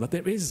world, that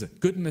there is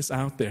goodness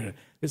out there.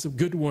 There's a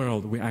good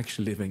world we're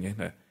actually living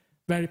in.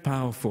 Very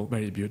powerful,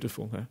 very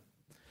beautiful.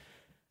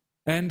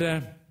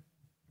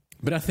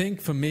 But I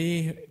think for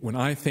me, when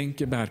I think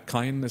about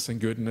kindness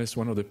and goodness,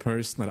 one of the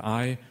person that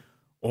I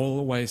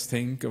always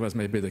think of as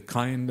maybe the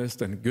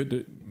kindest and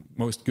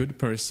most good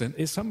person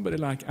is somebody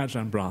like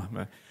Ajahn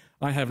Brahma.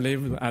 I have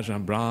lived with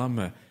Ajahn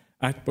Brahma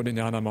at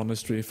Bodhinyana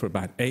Monastery for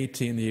about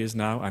 18 years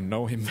now. I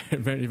know him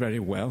very, very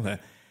well.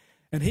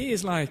 And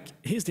he's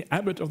the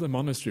abbot of the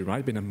monastery,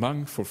 right? Been a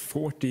monk for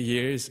 40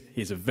 years.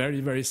 He's a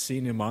very, very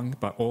senior monk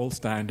by all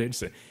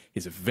standards.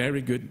 He's a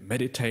very good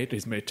meditator.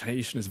 His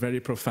meditation is very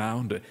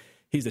profound.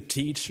 He's a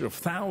teacher of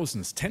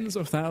thousands, tens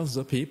of thousands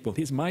of people.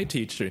 He's my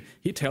teacher.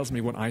 He tells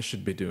me what I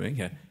should be doing.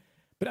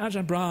 But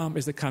Ajahn Brahm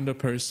is the kind of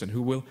person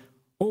who will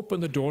open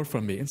the door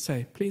for me and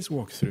say, "Please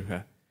walk through."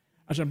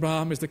 Ajahn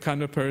Brahm is the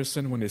kind of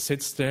person when he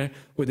sits there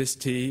with his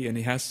tea, and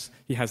he has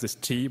this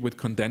tea with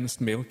condensed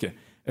milk.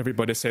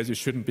 Everybody says you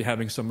shouldn't be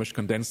having so much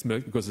condensed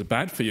milk because it's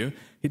bad for you.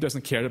 He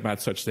doesn't care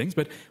about such things.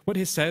 But what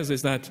he says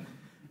is that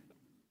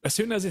as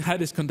soon as he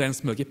had his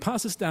condensed milk, he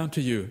passes down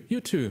to you. "You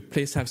too,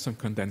 please have some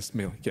condensed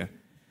milk."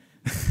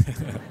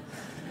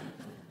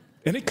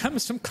 And it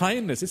comes from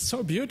kindness. It's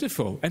so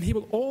beautiful. And he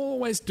will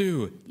always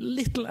do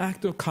little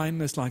act of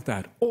kindness like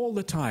that all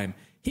the time.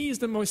 He is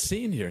the most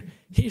senior.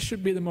 He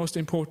should be the most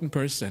important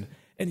person.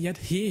 And yet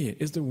he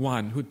is the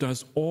one who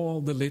does all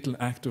the little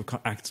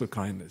acts of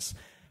kindness.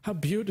 How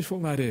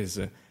beautiful that is.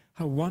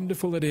 How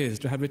wonderful it is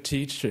to have a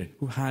teacher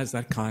who has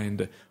that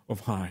kind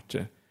of heart.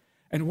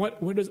 And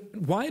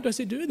why does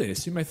he do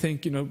this? You may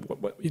think,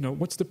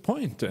 what's the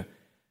point?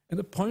 And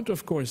the point,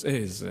 of course,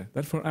 is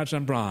that for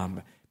Ajahn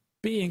Brahm,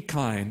 being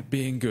kind,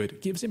 being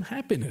good, gives him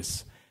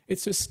happiness. It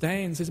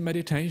sustains his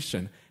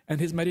meditation, and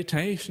his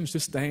meditation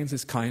sustains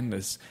his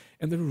kindness.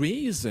 And the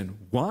reason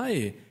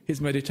why his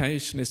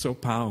meditation is so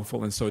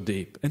powerful and so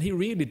deep, and he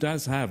really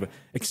does have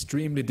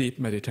extremely deep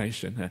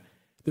meditation,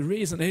 the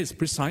reason is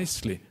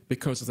precisely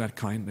because of that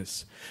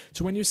kindness.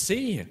 So when you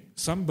see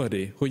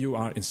somebody who you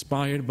are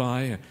inspired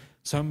by,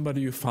 somebody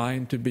you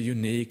find to be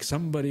unique,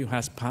 somebody who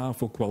has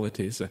powerful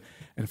qualities,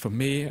 and for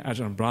me,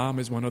 Ajahn Brahm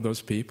is one of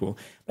those people,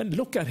 then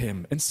look at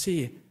him and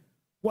see,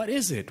 what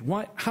is it?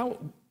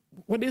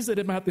 What is it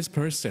about this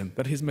person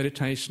that his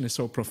meditation is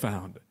so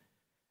profound?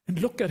 And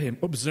look at him,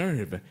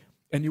 observe,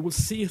 and you will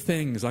see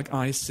things like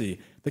I see,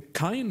 the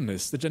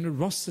kindness, the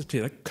generosity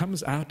that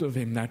comes out of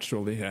him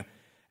naturally.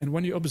 And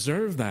when you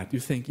observe that, you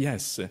think,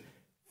 yes,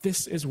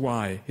 this is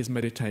why his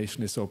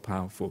meditation is so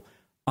powerful.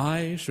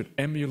 I should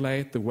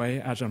emulate the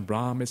way Ajahn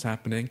Brahm is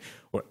happening,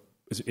 or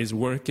is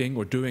working,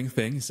 or doing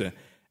things,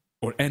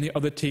 or any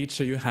other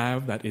teacher you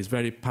have that is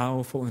very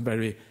powerful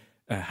and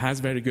has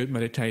very good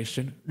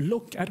meditation.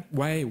 Look at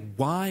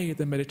why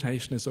the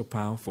meditation is so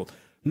powerful.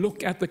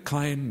 Look at the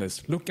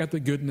kindness, look at the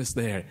goodness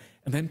there,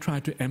 and then try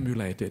to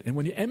emulate it. And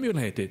when you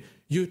emulate it,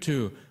 you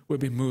too will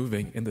be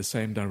moving in the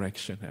same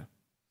direction.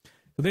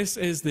 So this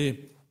is the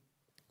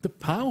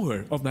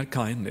power of that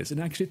kindness. It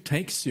actually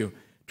takes you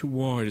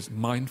towards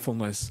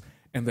mindfulness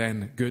and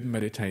then good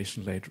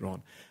meditation later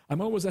on. I'm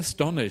always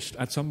astonished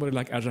at somebody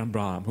like Ajahn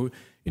Brahm, who,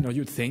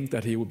 you'd think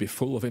that he would be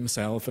full of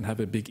himself and have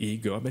a big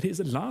ego, but he's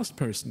the last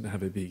person to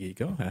have a big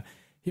ego.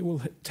 He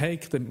will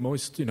take the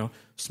most,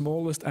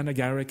 smallest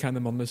anagarika in the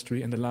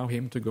monastery and allow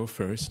him to go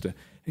first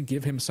and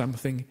give him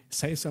something,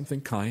 say something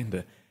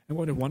kind. And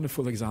what a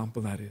wonderful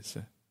example that is.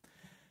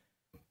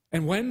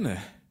 And when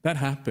that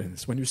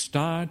happens, when you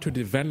start to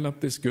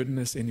develop this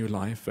goodness in your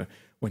life,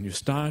 when you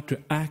start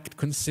to act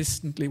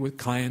consistently with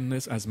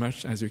kindness as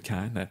much as you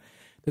can,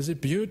 there's a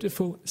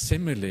beautiful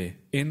simile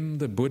in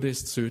the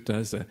Buddhist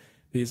suttas.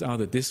 These are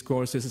the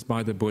discourses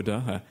by the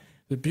Buddha.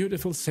 The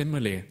beautiful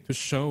simile to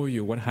show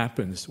you what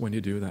happens when you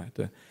do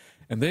that.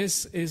 And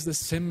this is the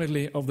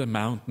simile of the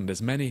mountain.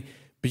 There's many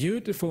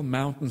beautiful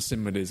mountain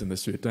similes in the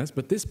suttas,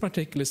 but this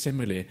particular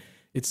simile,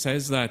 it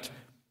says that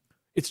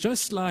it's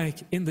just like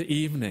in the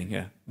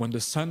evening when the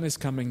sun is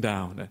coming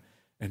down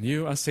and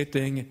you are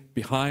sitting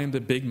behind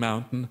a big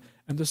mountain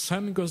and the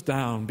sun goes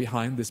down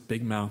behind this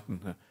big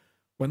mountain.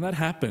 When that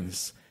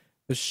happens,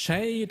 the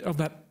shade of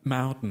that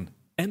mountain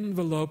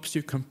envelopes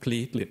you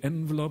completely. It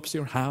envelopes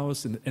your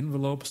house and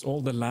envelopes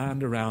all the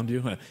land around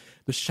you.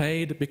 The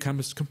shade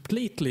becomes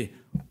completely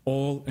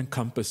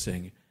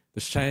all-encompassing. The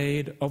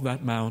shade of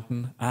that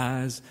mountain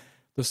as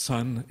the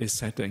sun is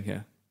setting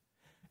here.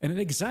 And in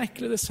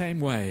exactly the same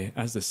way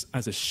as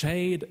a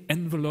shade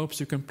envelopes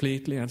you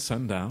completely at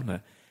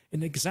sundown,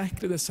 in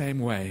exactly the same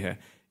way,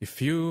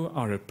 if you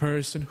are a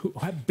person who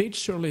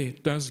habitually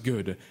does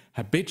good,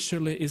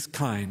 habitually is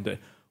kind,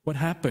 what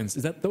happens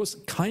is that those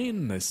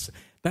kindness,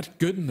 that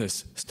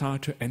goodness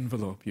start to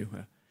envelope you.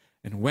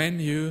 And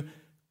when you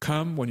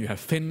have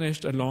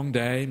finished a long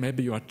day,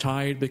 maybe you are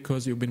tired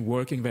because you've been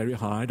working very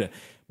hard,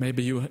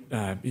 maybe you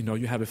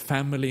have a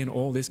family and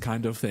all these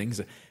kind of things,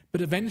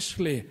 but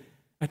eventually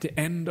at the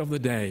end of the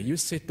day, you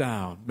sit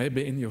down,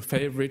 maybe in your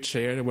favorite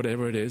chair or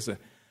whatever it is, and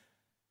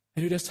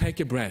you just take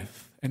a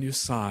breath and you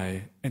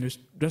sigh and you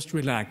just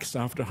relax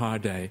after a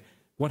hard day.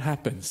 What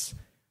happens?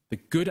 The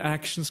good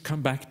actions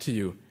come back to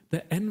you.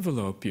 They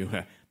envelope you.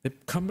 They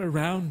come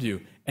around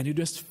you, and you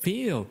just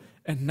feel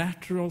a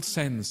natural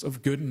sense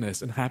of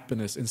goodness and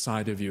happiness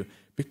inside of you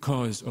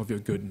because of your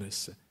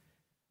goodness.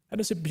 And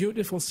it's a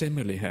beautiful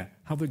simile here,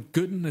 how the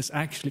goodness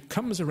actually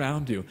comes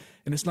around you,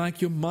 and it's like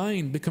your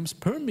mind becomes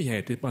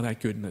permeated by that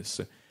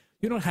goodness.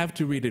 You don't have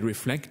to really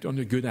reflect on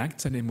your good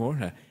acts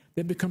anymore.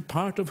 They become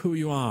part of who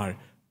you are,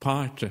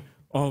 part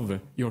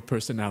of your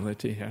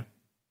personality here.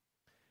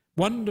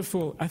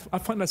 Wonderful. I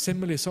find that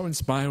simile so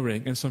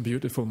inspiring and so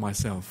beautiful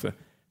myself.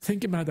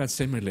 Think about that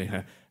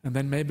simile, and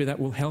then maybe that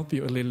will help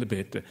you a little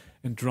bit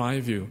and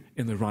drive you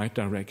in the right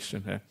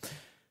direction.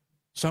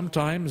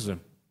 Sometimes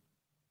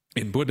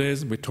in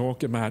Buddhism we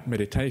talk about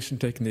meditation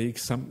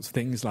techniques, some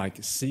things like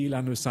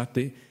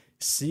silanusati.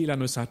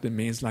 Silanusati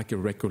means like a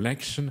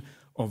recollection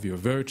of your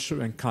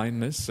virtue and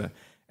kindness,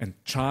 and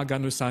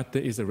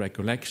chaganusati is a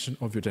recollection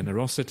of your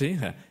generosity,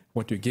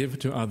 what you give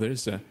to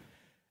others.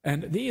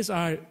 And these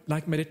are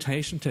like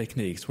meditation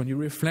techniques when you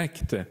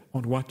reflect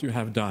on what you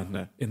have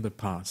done in the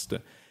past.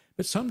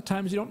 But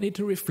sometimes you don't need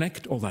to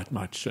reflect all that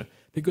much,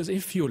 because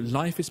if your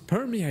life is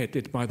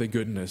permeated by the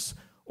goodness,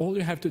 all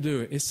you have to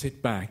do is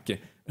sit back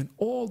and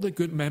all the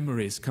good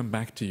memories come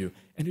back to you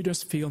and you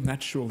just feel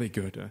naturally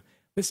good.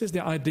 This is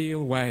the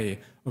ideal way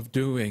of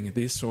doing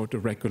these sort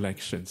of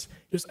recollections.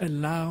 Just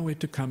allow it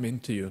to come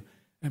into you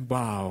and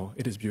wow,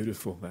 it is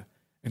beautiful.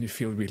 And you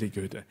feel really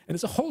good. And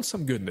it's a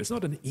wholesome goodness,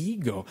 not an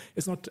ego.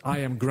 It's not, I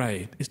am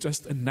great. It's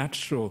just a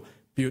natural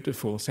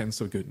beautiful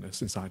sense of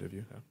goodness inside of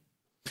you.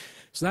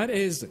 So that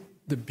is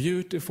the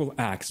beautiful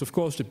acts. Of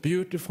course, the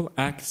beautiful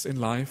acts in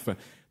life,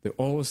 they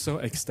also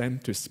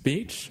extend to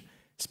speech.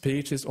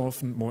 Speech is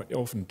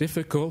often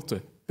difficult,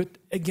 but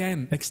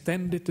again,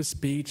 extend it to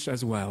speech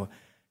as well.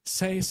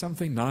 Say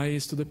something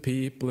nice to the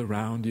people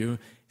around you.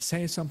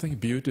 Say something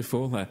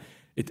beautiful.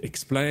 It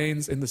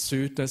explains in the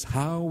suttas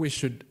how we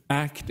should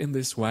act in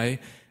this way.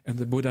 And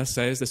the Buddha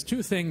says there's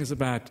two things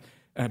about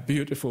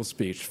beautiful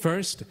speech.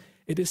 First,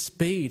 it is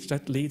speech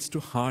that leads to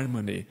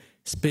harmony.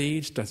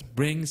 Speech that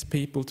brings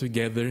people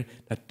together,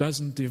 that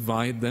doesn't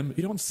divide them.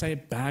 You don't say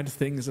bad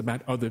things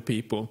about other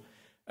people,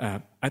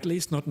 at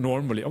least not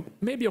normally. Or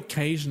maybe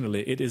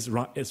occasionally it is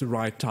the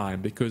right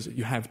time because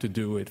you have to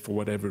do it for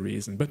whatever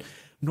reason. But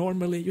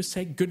normally you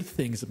say good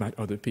things about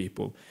other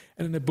people.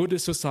 And in a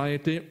Buddhist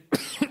society,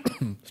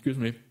 excuse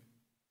me,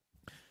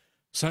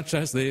 such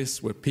as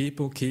this, where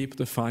people keep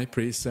the 5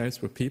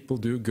 precepts, where people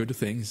do good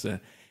things,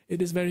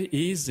 it is very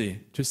easy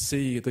to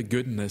see the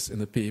goodness in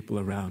the people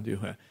around you.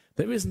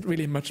 There isn't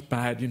really much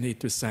bad you need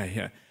to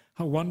say.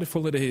 How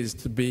wonderful it is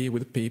to be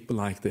with people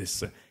like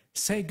this.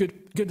 Say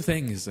good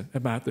things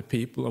about the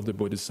people of the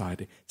Buddhist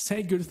society.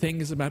 Say good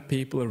things about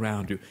people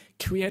around you.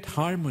 Create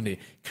harmony,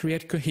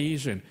 create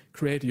cohesion,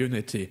 create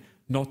unity,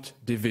 not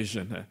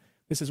division.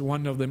 This is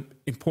one of the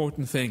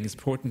important things,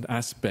 important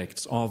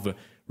aspects of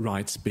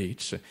right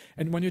speech.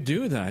 And when you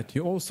do that,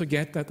 you also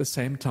get at the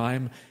same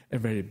time a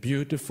very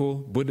beautiful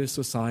Buddhist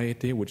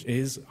society which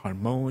is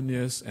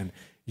harmonious and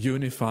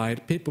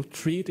unified. People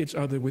treat each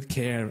other with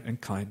care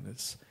and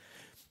kindness.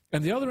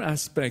 And the other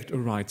aspect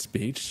of right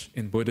speech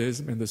in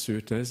Buddhism, in the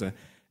suttas,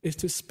 is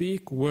to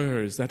speak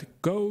words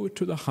that go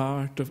to the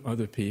heart of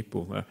other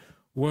people,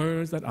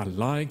 words that are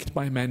liked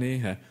by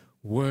many,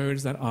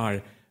 words that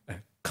are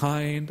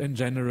kind and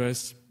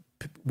generous,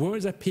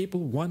 words that people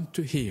want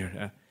to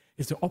hear.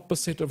 It's the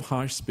opposite of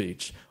harsh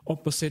speech,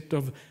 opposite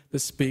of the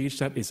speech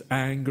that is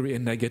angry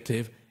and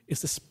negative.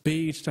 It's the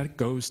speech that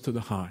goes to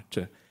the heart.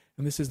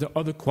 And this is the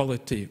other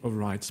quality of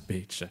right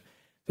speech.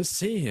 To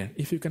see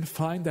if you can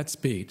find that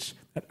speech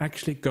that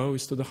actually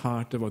goes to the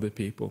heart of other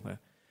people.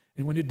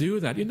 And when you do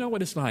that, you know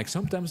what it's like.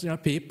 Sometimes there are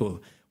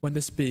people, when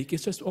they speak,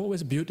 it's just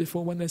always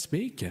beautiful when they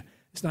speak.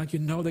 It's like you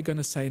know they're going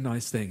to say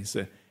nice things.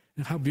 And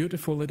how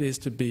beautiful it is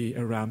to be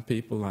around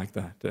people like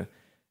that.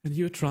 And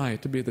you try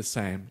to be the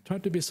same. Try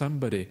to be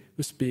somebody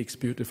who speaks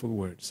beautiful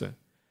words.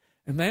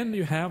 And then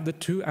you have the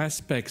two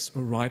aspects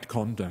of right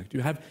conduct.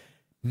 You have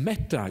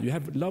metta, you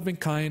have loving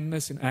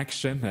kindness in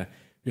action,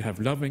 you have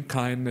loving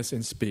kindness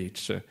in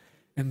speech.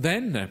 And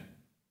then,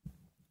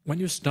 when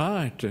you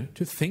start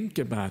to think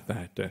about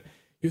that,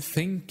 you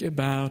think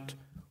about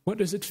what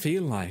does it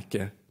feel like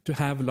to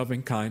have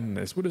loving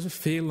kindness? What does it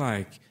feel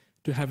like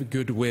to have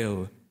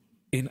goodwill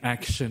in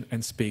action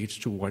and speech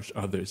towards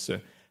others?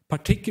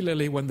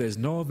 Particularly when there's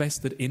no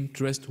vested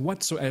interest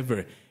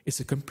whatsoever, it's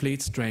a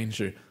complete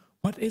stranger.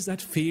 What is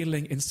that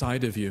feeling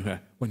inside of you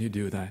when you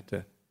do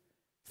that?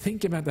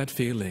 Think about that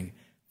feeling.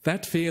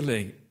 That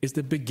feeling is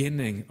the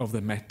beginning of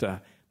the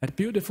metta. That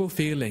beautiful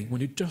feeling when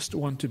you just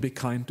want to be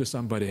kind to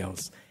somebody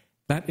else.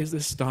 That is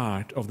the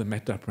start of the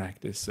metta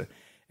practice.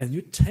 And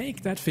you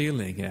take that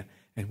feeling,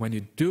 and when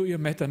you do your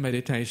metta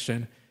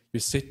meditation, you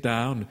sit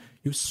down,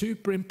 you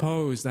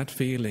superimpose that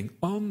feeling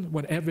on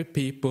whatever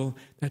people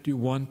that you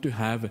want to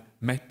have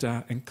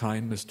metta and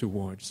kindness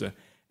towards.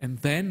 And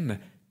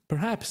then,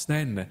 perhaps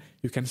then,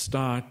 you can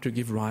start to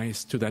give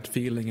rise to that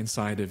feeling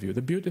inside of you,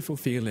 the beautiful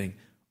feeling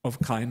of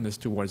kindness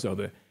towards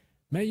others.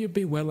 May you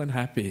be well and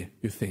happy,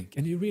 you think,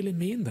 and you really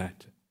mean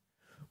that.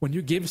 When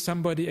you give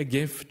somebody a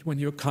gift, when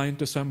you're kind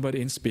to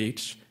somebody in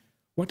speech,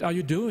 what are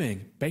you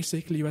doing?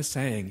 Basically, you are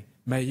saying,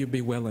 may you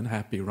be well and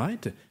happy,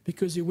 right?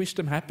 Because you wish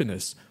them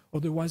happiness,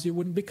 otherwise you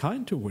wouldn't be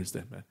kind towards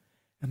them.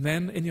 And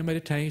then in your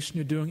meditation,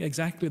 you're doing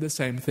exactly the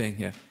same thing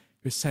here.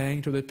 You're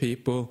saying to the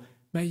people,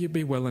 may you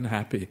be well and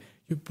happy.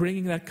 You're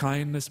bringing that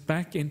kindness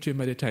back into your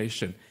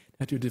meditation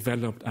that you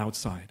developed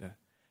outside.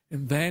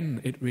 And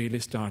then it really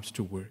starts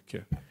to work.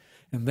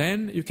 And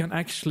then you can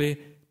actually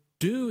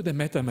do the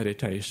metta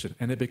meditation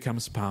and it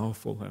becomes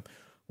powerful.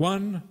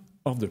 One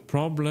of the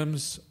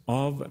problems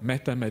of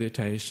metta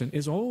meditation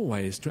is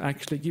always to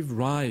actually give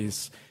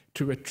rise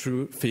to a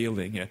true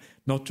feeling,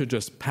 not to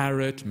just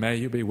parrot, may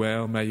you be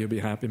well, may you be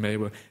happy, may you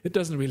be well. It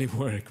doesn't really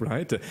work,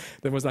 right?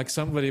 There was like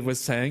somebody was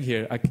saying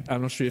here,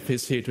 I'm not sure if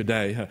he's here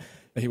today,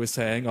 he was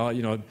saying,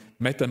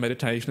 metta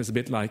meditation is a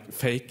bit like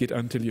fake it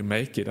until you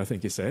make it, I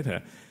think he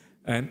said.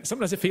 And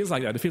sometimes it feels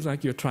like that. It feels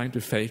like you're trying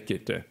to fake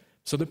it.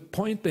 So the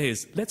point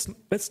is, let's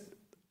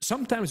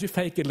sometimes you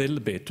fake it a little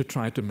bit to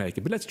try to make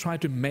it, but let's try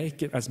to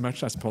make it as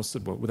much as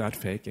possible without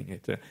faking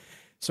it.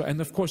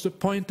 And of course, the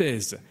point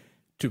is,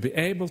 to be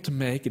able to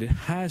make it, it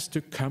has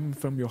to come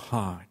from your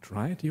heart,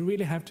 right? You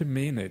really have to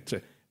mean it.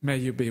 May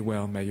you be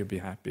well, may you be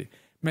happy,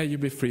 may you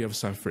be free of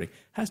suffering. It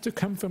has to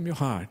come from your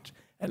heart.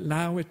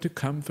 Allow it to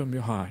come from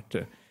your heart.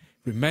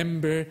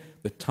 Remember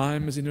the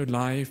times in your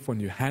life when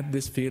you had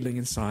this feeling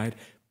inside.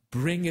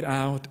 Bring it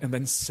out and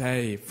then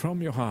say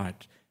from your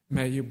heart,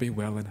 may you be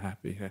well and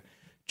happy.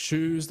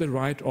 Choose the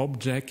right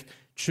object,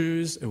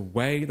 Choose a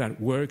way that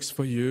works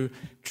for you.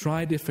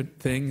 Try different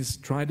things,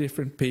 try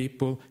different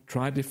people,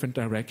 try different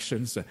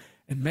directions,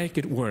 and make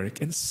it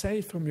work. And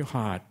say from your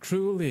heart,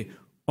 truly,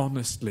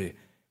 honestly,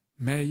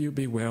 may you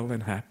be well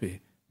and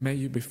happy. May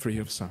you be free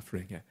of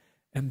suffering.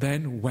 And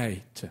then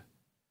wait.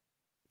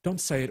 Don't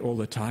say it all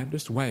the time,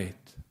 just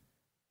wait.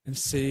 And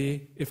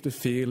see if the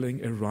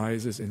feeling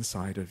arises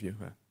inside of you.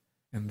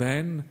 And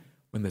then,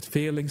 when that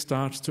feeling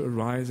starts to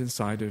arise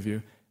inside of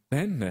you,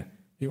 then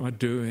you are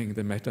doing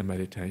the metta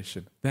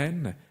meditation.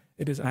 Then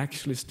it is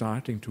actually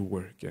starting to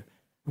work. And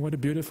what a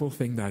beautiful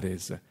thing that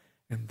is.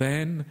 And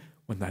then,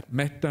 when that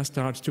metta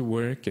starts to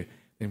work,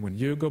 then when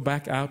you go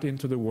back out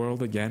into the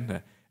world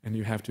again, and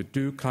you have to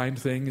do kind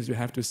things, you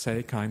have to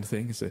say kind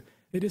things,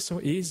 it is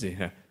so easy,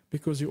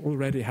 because you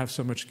already have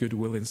so much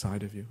goodwill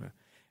inside of you.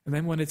 And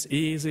then when it's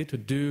easy to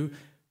do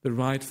the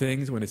right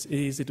things, when it's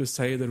easy to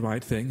say the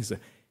right things,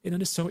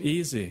 it is so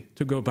easy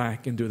to go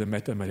back and do the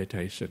metta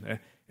meditation.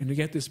 And you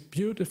get this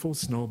beautiful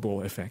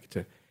snowball effect.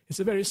 It's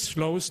a very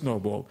slow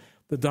snowball.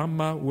 The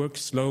Dhamma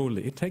works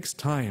slowly. It takes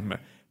time.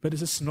 But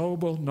it's a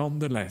snowball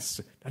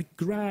nonetheless that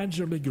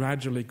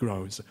gradually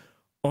grows.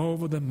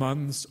 Over the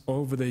months,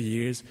 over the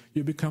years,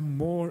 you become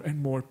more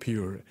and more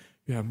pure.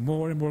 You have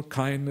more and more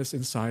kindness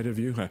inside of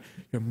you. You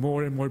have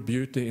more and more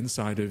beauty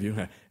inside of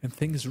you. And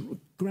things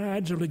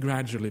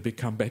gradually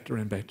become better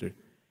and better.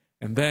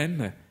 And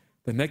then,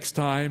 the next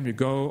time you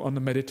go on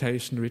a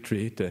meditation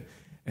retreat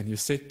and you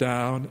sit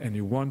down and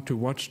you want to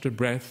watch the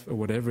breath or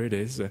whatever it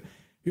is,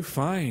 you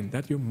find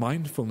that your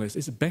mindfulness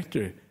is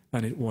better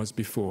than it was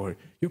before.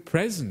 Your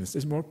presence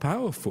is more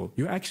powerful.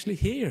 You're actually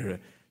here.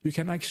 You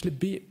can actually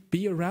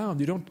be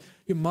around.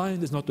 Your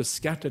mind is not just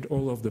scattered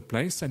all over the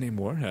place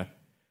anymore.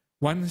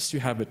 Once you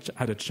have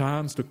had a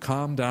chance to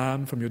calm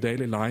down from your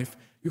daily life,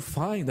 you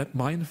find that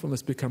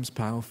mindfulness becomes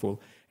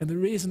powerful. And the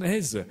reason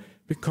is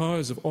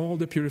because of all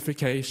the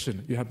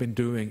purification you have been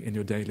doing in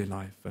your daily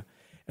life.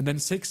 And then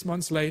 6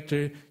 months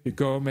later, you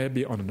go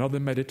maybe on another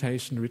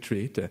meditation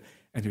retreat,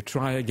 and you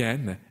try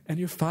again, and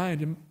you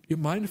find your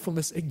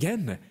mindfulness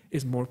again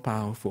is more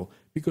powerful,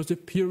 because the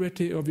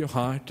purity of your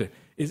heart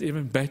is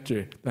even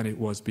better than it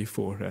was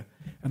before.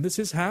 And this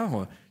is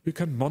how you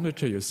can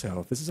monitor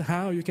yourself. This is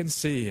how you can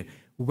see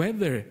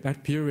whether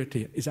that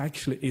purity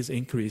is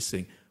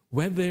increasing,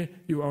 whether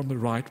you are on the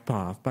right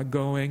path, by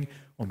going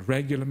on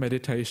regular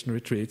meditation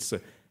retreats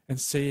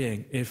and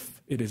seeing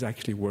if it is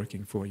actually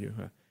working for you.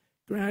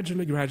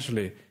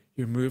 Gradually,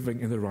 you're moving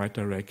in the right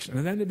direction.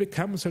 And then it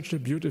becomes such a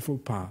beautiful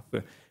path.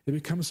 It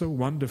becomes so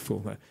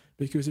wonderful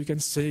because you can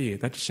see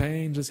that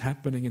change is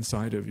happening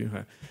inside of you.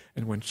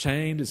 And when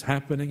change is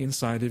happening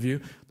inside of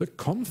you, the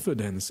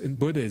confidence in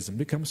Buddhism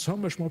becomes so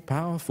much more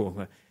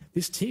powerful.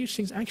 These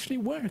teachings actually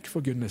work,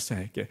 for goodness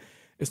sake.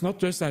 It's not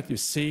just that you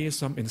see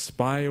some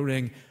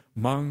inspiring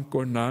monk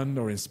or nun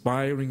or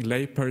inspiring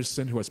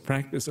layperson who has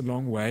practiced a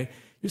long way.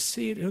 You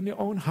see it in your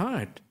own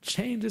heart.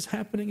 Change is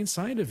happening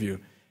inside of you.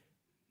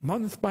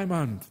 Month by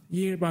month,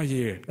 year by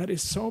year. That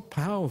is so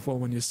powerful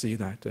when you see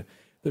that.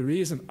 The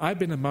reason I've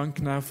been a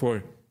monk now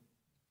for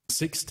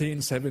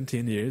 16,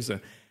 17 years,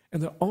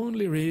 and the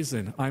only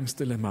reason I'm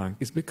still a monk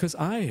is because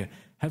I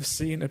have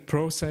seen a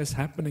process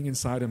happening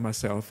inside of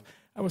myself.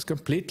 I was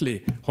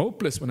completely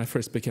hopeless when I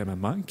first became a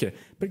monk,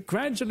 but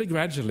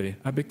gradually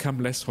I become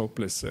less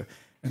hopeless.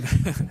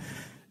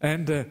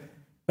 And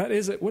that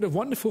is what a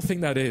wonderful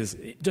thing that is,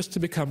 just to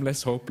become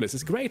less hopeless.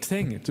 It's a great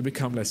thing to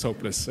become less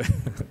hopeless.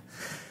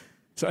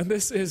 So, and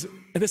this is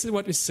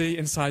what you see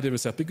inside of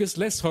yourself, because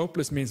less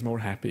hopeless means more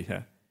happy.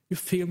 You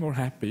feel more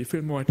happy, you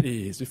feel more at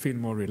ease, you feel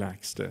more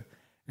relaxed.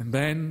 And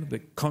then the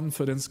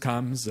confidence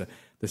comes,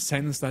 the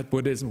sense that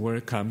Buddhism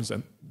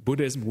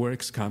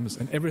works comes,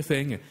 and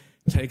everything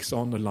takes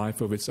on a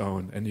life of its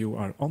own, and you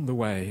are on the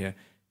way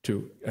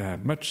to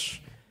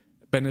much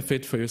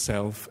benefit for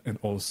yourself and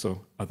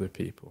also other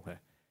people.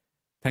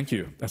 Thank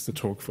you. That's the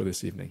talk for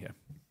this evening here.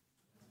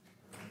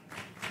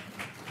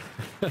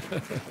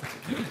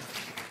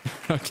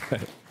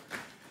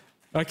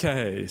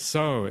 Okay,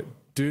 so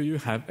do you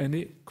have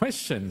any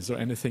questions or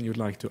anything you'd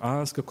like to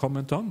ask or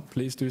comment on?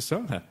 Please do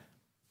so.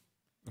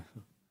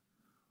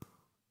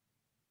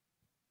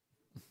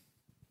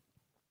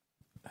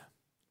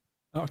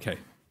 Okay.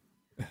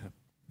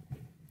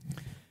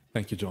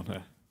 Thank you,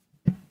 John.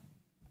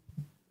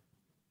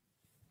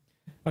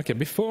 Okay,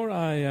 before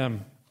I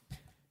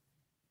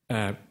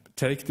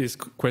take these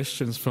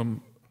questions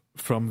from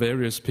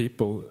various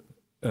people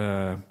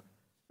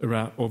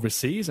around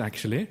overseas,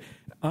 actually,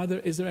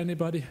 is there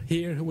anybody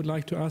here who would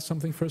like to ask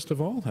something first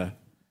of all?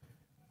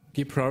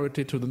 Give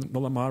priority to the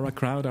Nolamara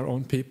crowd, our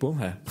own people.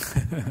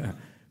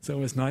 It's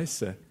always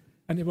nice.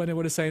 Anybody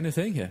want to say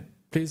anything here?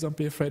 Please don't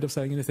be afraid of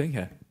saying anything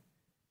here.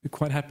 You're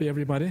quite happy,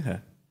 everybody?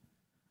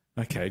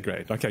 Okay,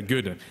 great. Okay,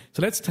 good.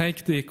 So let's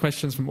take the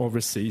questions from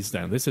overseas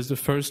then. This is the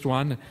first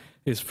one,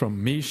 is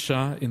from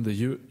Misha in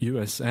the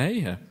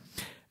USA,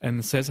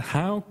 and says,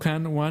 how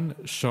can one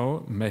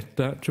show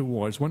metta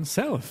towards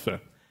oneself?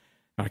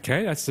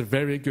 Okay, that's a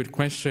very good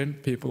question.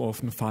 People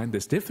often find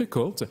this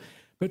difficult.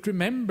 But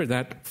remember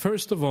that,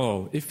 first of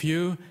all, if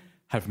you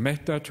have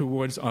metta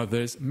towards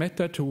others.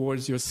 Metta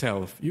towards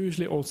yourself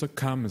usually also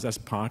comes as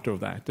part of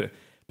that.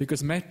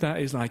 Because metta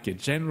is like a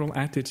general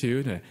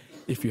attitude.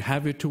 If you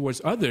have it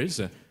towards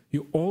others,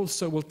 you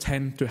also will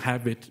tend to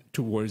have it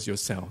towards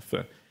yourself.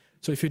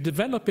 So if you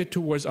develop it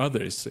towards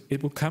others,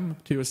 it will come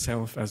to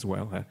yourself as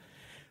well.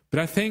 But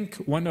I think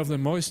one of the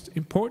most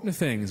important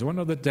things, one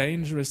of the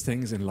dangerous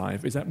things in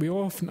life is that we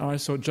often are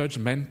so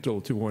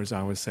judgmental towards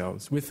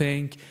ourselves. We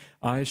think,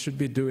 I should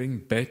be doing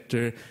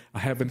better, I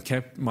haven't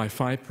kept my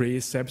 5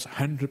 precepts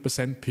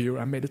 100% pure,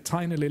 I made a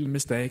tiny little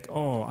mistake,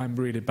 oh, I'm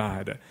really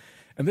bad.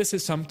 And this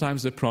is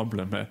sometimes the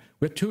problem.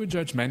 We're too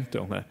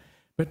judgmental.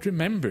 But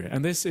remember,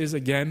 and this is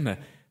again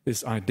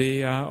this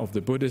idea of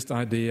the Buddhist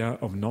idea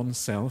of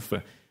non-self,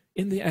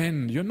 in the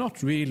end, you're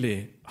not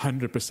really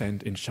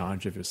 100% in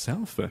charge of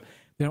yourself.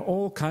 There are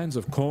all kinds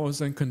of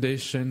causes and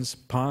conditions,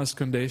 past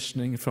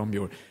conditioning from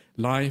your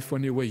life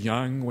when you were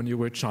young, when you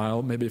were a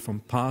child, maybe from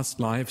past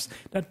lives,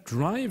 that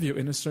drive you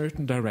in a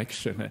certain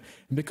direction.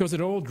 And because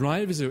it all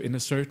drives you in a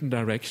certain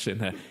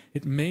direction,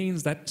 it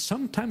means that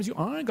sometimes you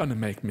are going to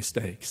make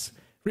mistakes.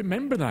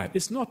 Remember that.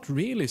 It's not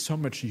really so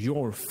much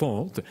your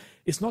fault.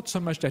 It's not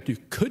so much that you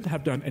could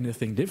have done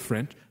anything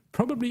different.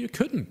 Probably you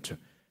couldn't.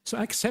 So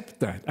accept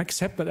that.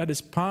 Accept that that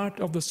is part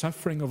of the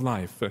suffering of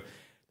life.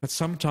 That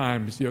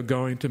sometimes you're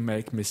going to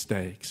make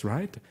mistakes,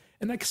 right?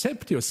 And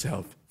accept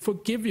yourself.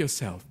 Forgive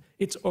yourself.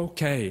 It's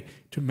okay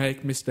to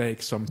make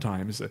mistakes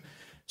sometimes.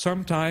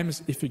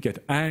 Sometimes if you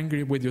get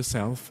angry with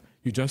yourself,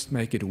 you just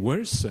make it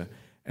worse.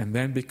 And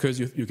then because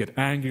you get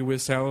angry with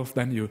yourself,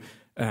 then you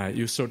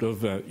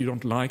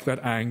don't like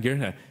that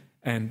anger.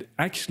 And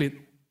actually,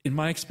 in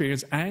my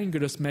experience, anger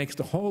just makes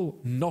the whole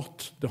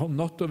knot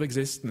of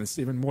existence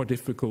even more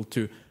difficult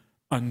to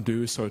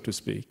undo, so to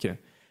speak.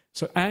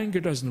 So anger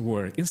doesn't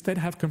work. Instead,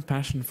 have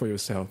compassion for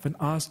yourself and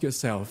ask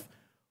yourself,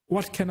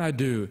 what can I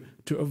do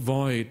to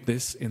avoid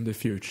this in the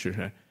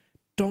future?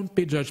 Don't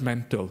be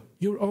judgmental.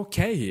 You're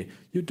okay.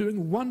 You're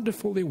doing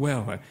wonderfully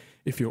well.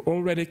 If you're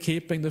already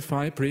keeping the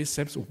 5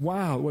 precepts,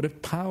 wow, what a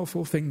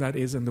powerful thing that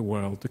is in the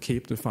world to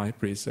keep the 5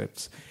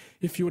 precepts.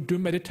 If you do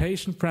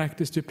meditation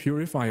practice to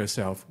purify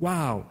yourself,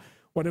 wow,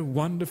 what a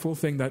wonderful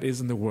thing that is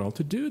in the world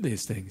to do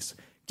these things.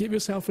 Give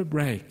yourself a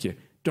break.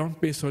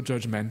 Don't be so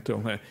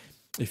judgmental.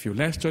 If you're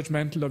less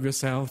judgmental of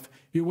yourself,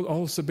 you will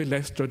also be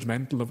less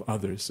judgmental of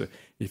others.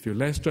 If you're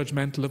less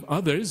judgmental of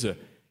others,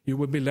 you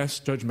will be less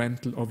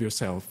judgmental of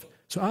yourself.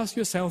 So ask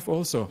yourself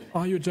also,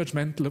 are you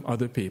judgmental of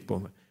other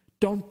people?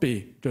 Don't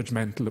be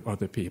judgmental of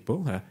other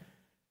people.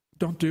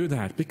 Don't do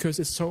that, because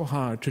it's so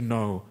hard to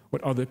know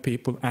what other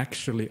people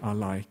actually are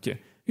like.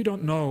 You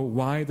don't know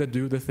why they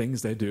do the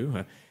things they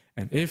do.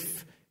 And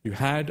if you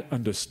had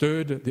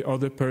understood the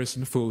other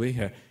person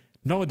fully,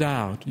 no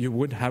doubt you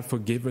would have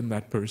forgiven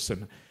that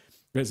person.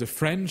 There's a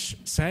French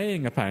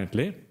saying,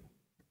 apparently,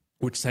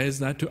 which says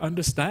that to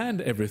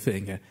understand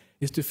everything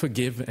is to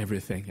forgive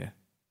everything.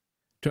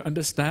 To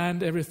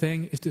understand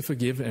everything is to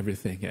forgive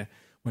everything.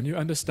 When you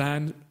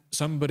understand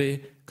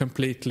somebody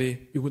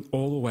completely, you will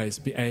always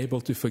be able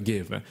to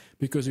forgive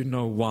because you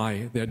know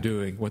why they're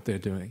doing what they're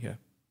doing.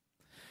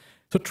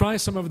 So try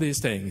some of these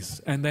things,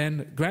 and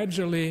then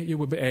gradually you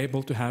will be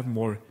able to have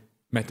more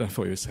metta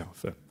for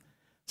yourself.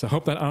 So I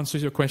hope that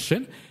answers your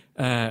question.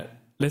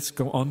 Let's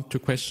go on to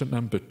question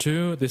number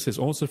 2. This is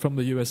also from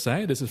the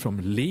USA. This is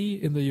from Lee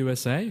in the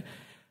USA.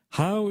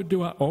 How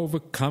do I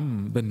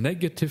overcome the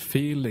negative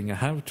feeling I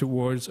have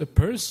towards a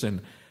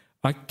person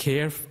I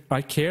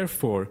care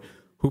for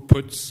who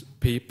puts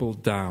people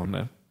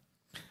down?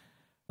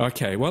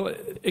 Okay, well,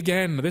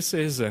 again, this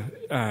is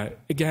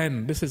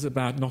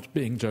about not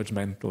being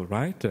judgmental,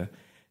 right?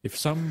 If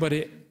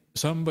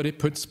somebody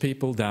puts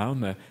people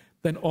down,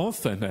 then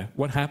often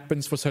what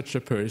happens for such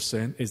a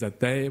person is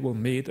that they will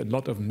meet a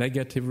lot of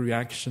negative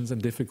reactions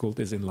and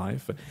difficulties in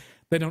life.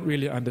 They don't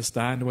really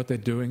understand what they're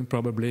doing,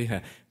 probably.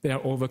 They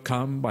are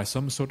overcome by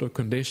some sort of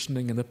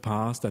conditioning in the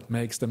past that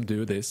makes them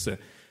do this.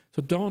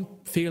 So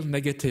don't feel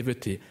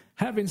negativity.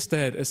 Have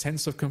instead a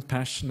sense of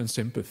compassion and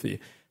sympathy.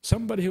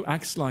 Somebody who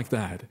acts like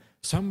that,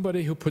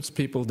 somebody who puts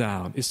people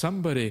down, is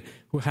somebody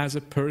who has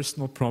a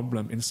personal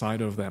problem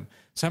inside of them,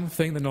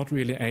 something they're not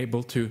really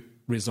able to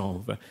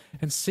resolve.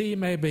 And see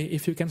maybe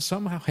if you can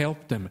somehow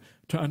help them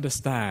to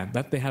understand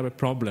that they have a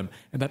problem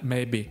and that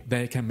maybe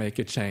they can make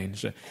a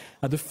change.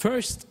 The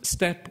first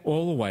step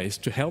always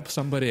to help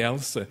somebody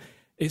else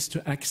is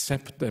to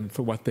accept them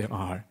for what they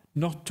are,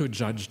 not to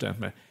judge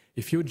them.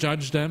 If you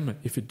judge them,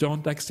 if you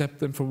don't accept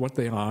them for what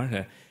they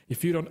are,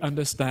 if you don't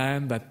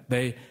understand that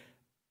they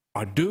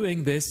are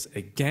doing this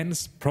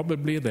against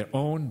probably their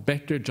own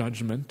better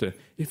judgment,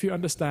 if you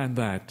understand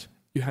that,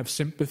 you have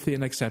sympathy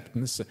and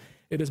acceptance,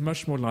 it is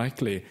much more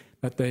likely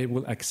that they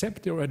will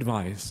accept your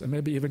advice and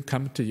maybe even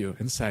come to you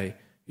and say,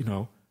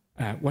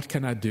 what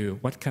can I do?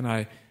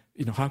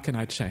 How can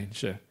I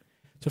change?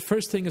 So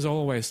first thing is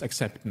always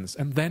acceptance,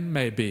 and then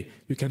maybe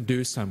you can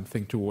do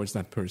something towards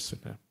that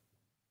person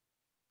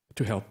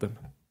to help them.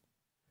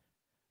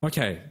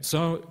 Okay,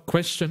 so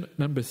question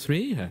number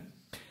 3.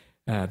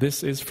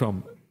 This is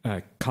from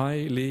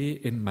Kai Lee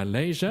in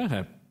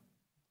Malaysia.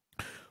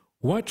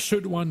 What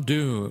should one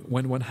do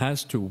when one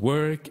has to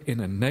work in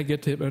a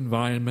negative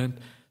environment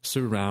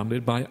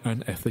surrounded by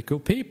unethical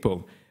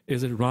people?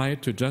 Is it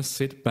right to just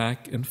sit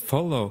back and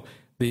follow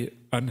the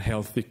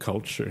unhealthy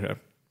culture?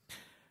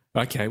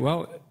 Okay,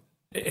 well,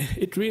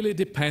 it really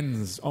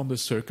depends on the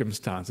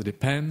circumstance. It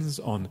depends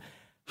on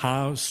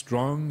how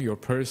strong your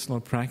personal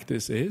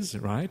practice is,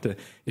 right?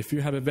 If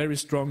you have a very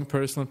strong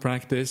personal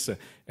practice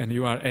and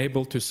you are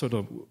able to sort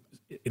of,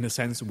 in a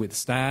sense,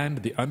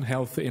 withstand the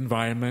unhealthy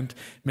environment,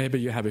 maybe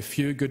you have a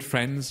few good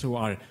friends who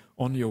are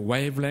on your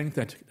wavelength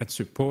that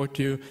support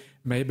you,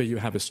 maybe you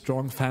have a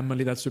strong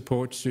family that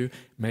supports you,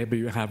 maybe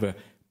you have a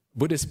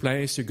Buddhist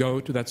place you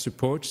go to that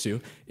supports you.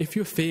 If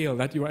you feel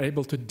that you are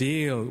able to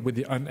deal with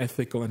the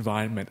unethical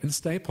environment and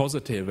stay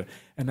positive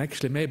and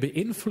actually maybe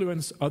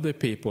influence other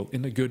people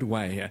in a good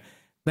way,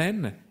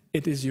 then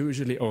it is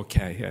usually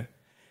okay.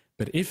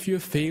 But if you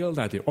feel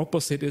that the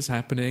opposite is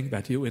happening,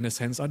 that you in a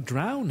sense are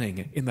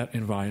drowning in that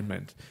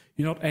environment,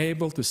 you're not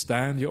able to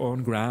stand your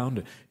own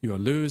ground, you are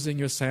losing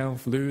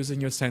yourself,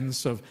 losing your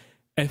sense of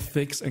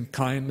ethics and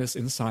kindness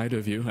inside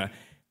of you,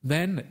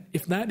 then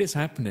if that is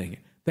happening,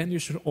 then you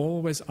should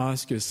always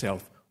ask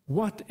yourself,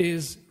 what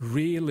is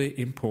really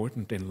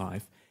important in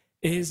life?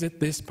 Is it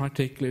this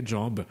particular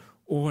job,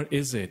 or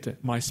is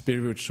it my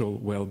spiritual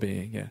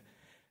well-being?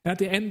 At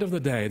the end of the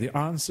day, the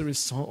answer is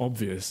so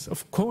obvious.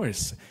 Of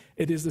course,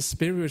 it is the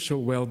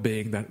spiritual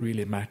well-being that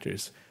really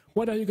matters.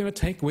 What are you going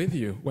to take with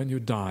you when you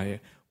die?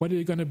 What are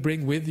you going to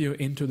bring with you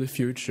into the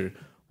future?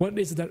 What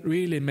is it that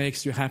really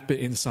makes you happy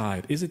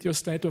inside? Is it your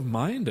state of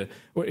mind,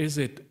 or is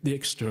it the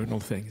external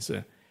things?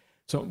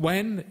 So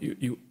when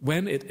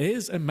it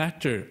is a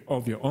matter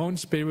of your own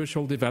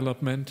spiritual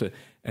development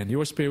and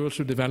your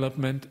spiritual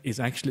development is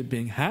actually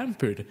being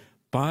hampered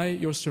by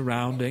your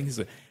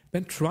surroundings,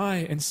 then try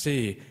and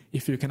see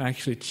if you can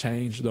actually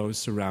change those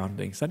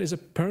surroundings. That is a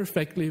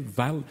perfectly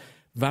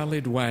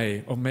valid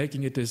way of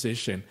making a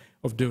decision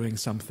of doing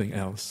something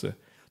else.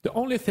 The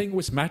only thing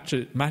which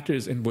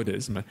matters in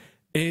Buddhism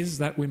is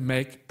that we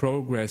make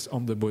progress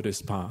on the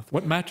Buddhist path.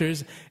 What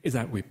matters is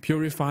that we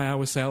purify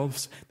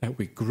ourselves, that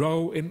we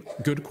grow in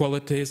good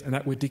qualities, and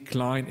that we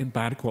decline in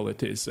bad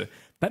qualities.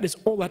 That is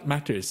all that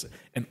matters.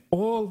 And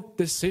all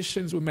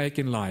decisions we make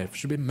in life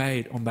should be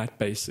made on that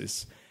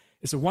basis.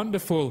 It's a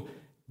wonderful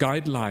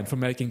guideline for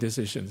making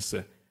decisions.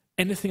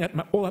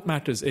 All that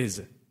matters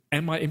is,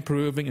 am I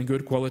improving in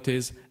good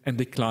qualities and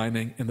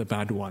declining in the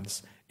bad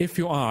ones? If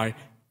you are,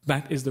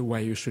 that is the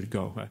way you should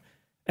go.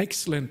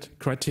 Excellent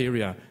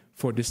criteria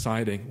for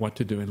deciding what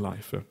to do in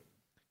life.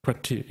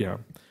 Criteria.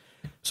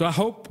 So I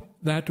hope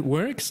that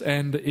works,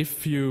 and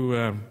if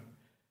you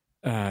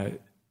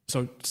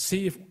so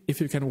see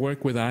if you can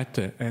work with that,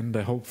 and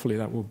hopefully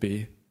that will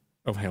be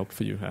of help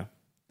for you.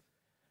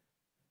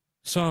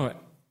 So,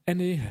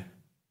 any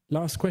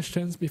last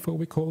questions before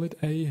we call it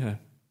a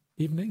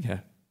evening?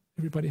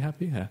 Everybody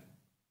happy?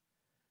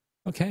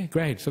 Okay,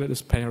 great. So let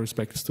us pay our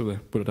respects to the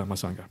Buddha Dharma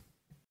Sangha.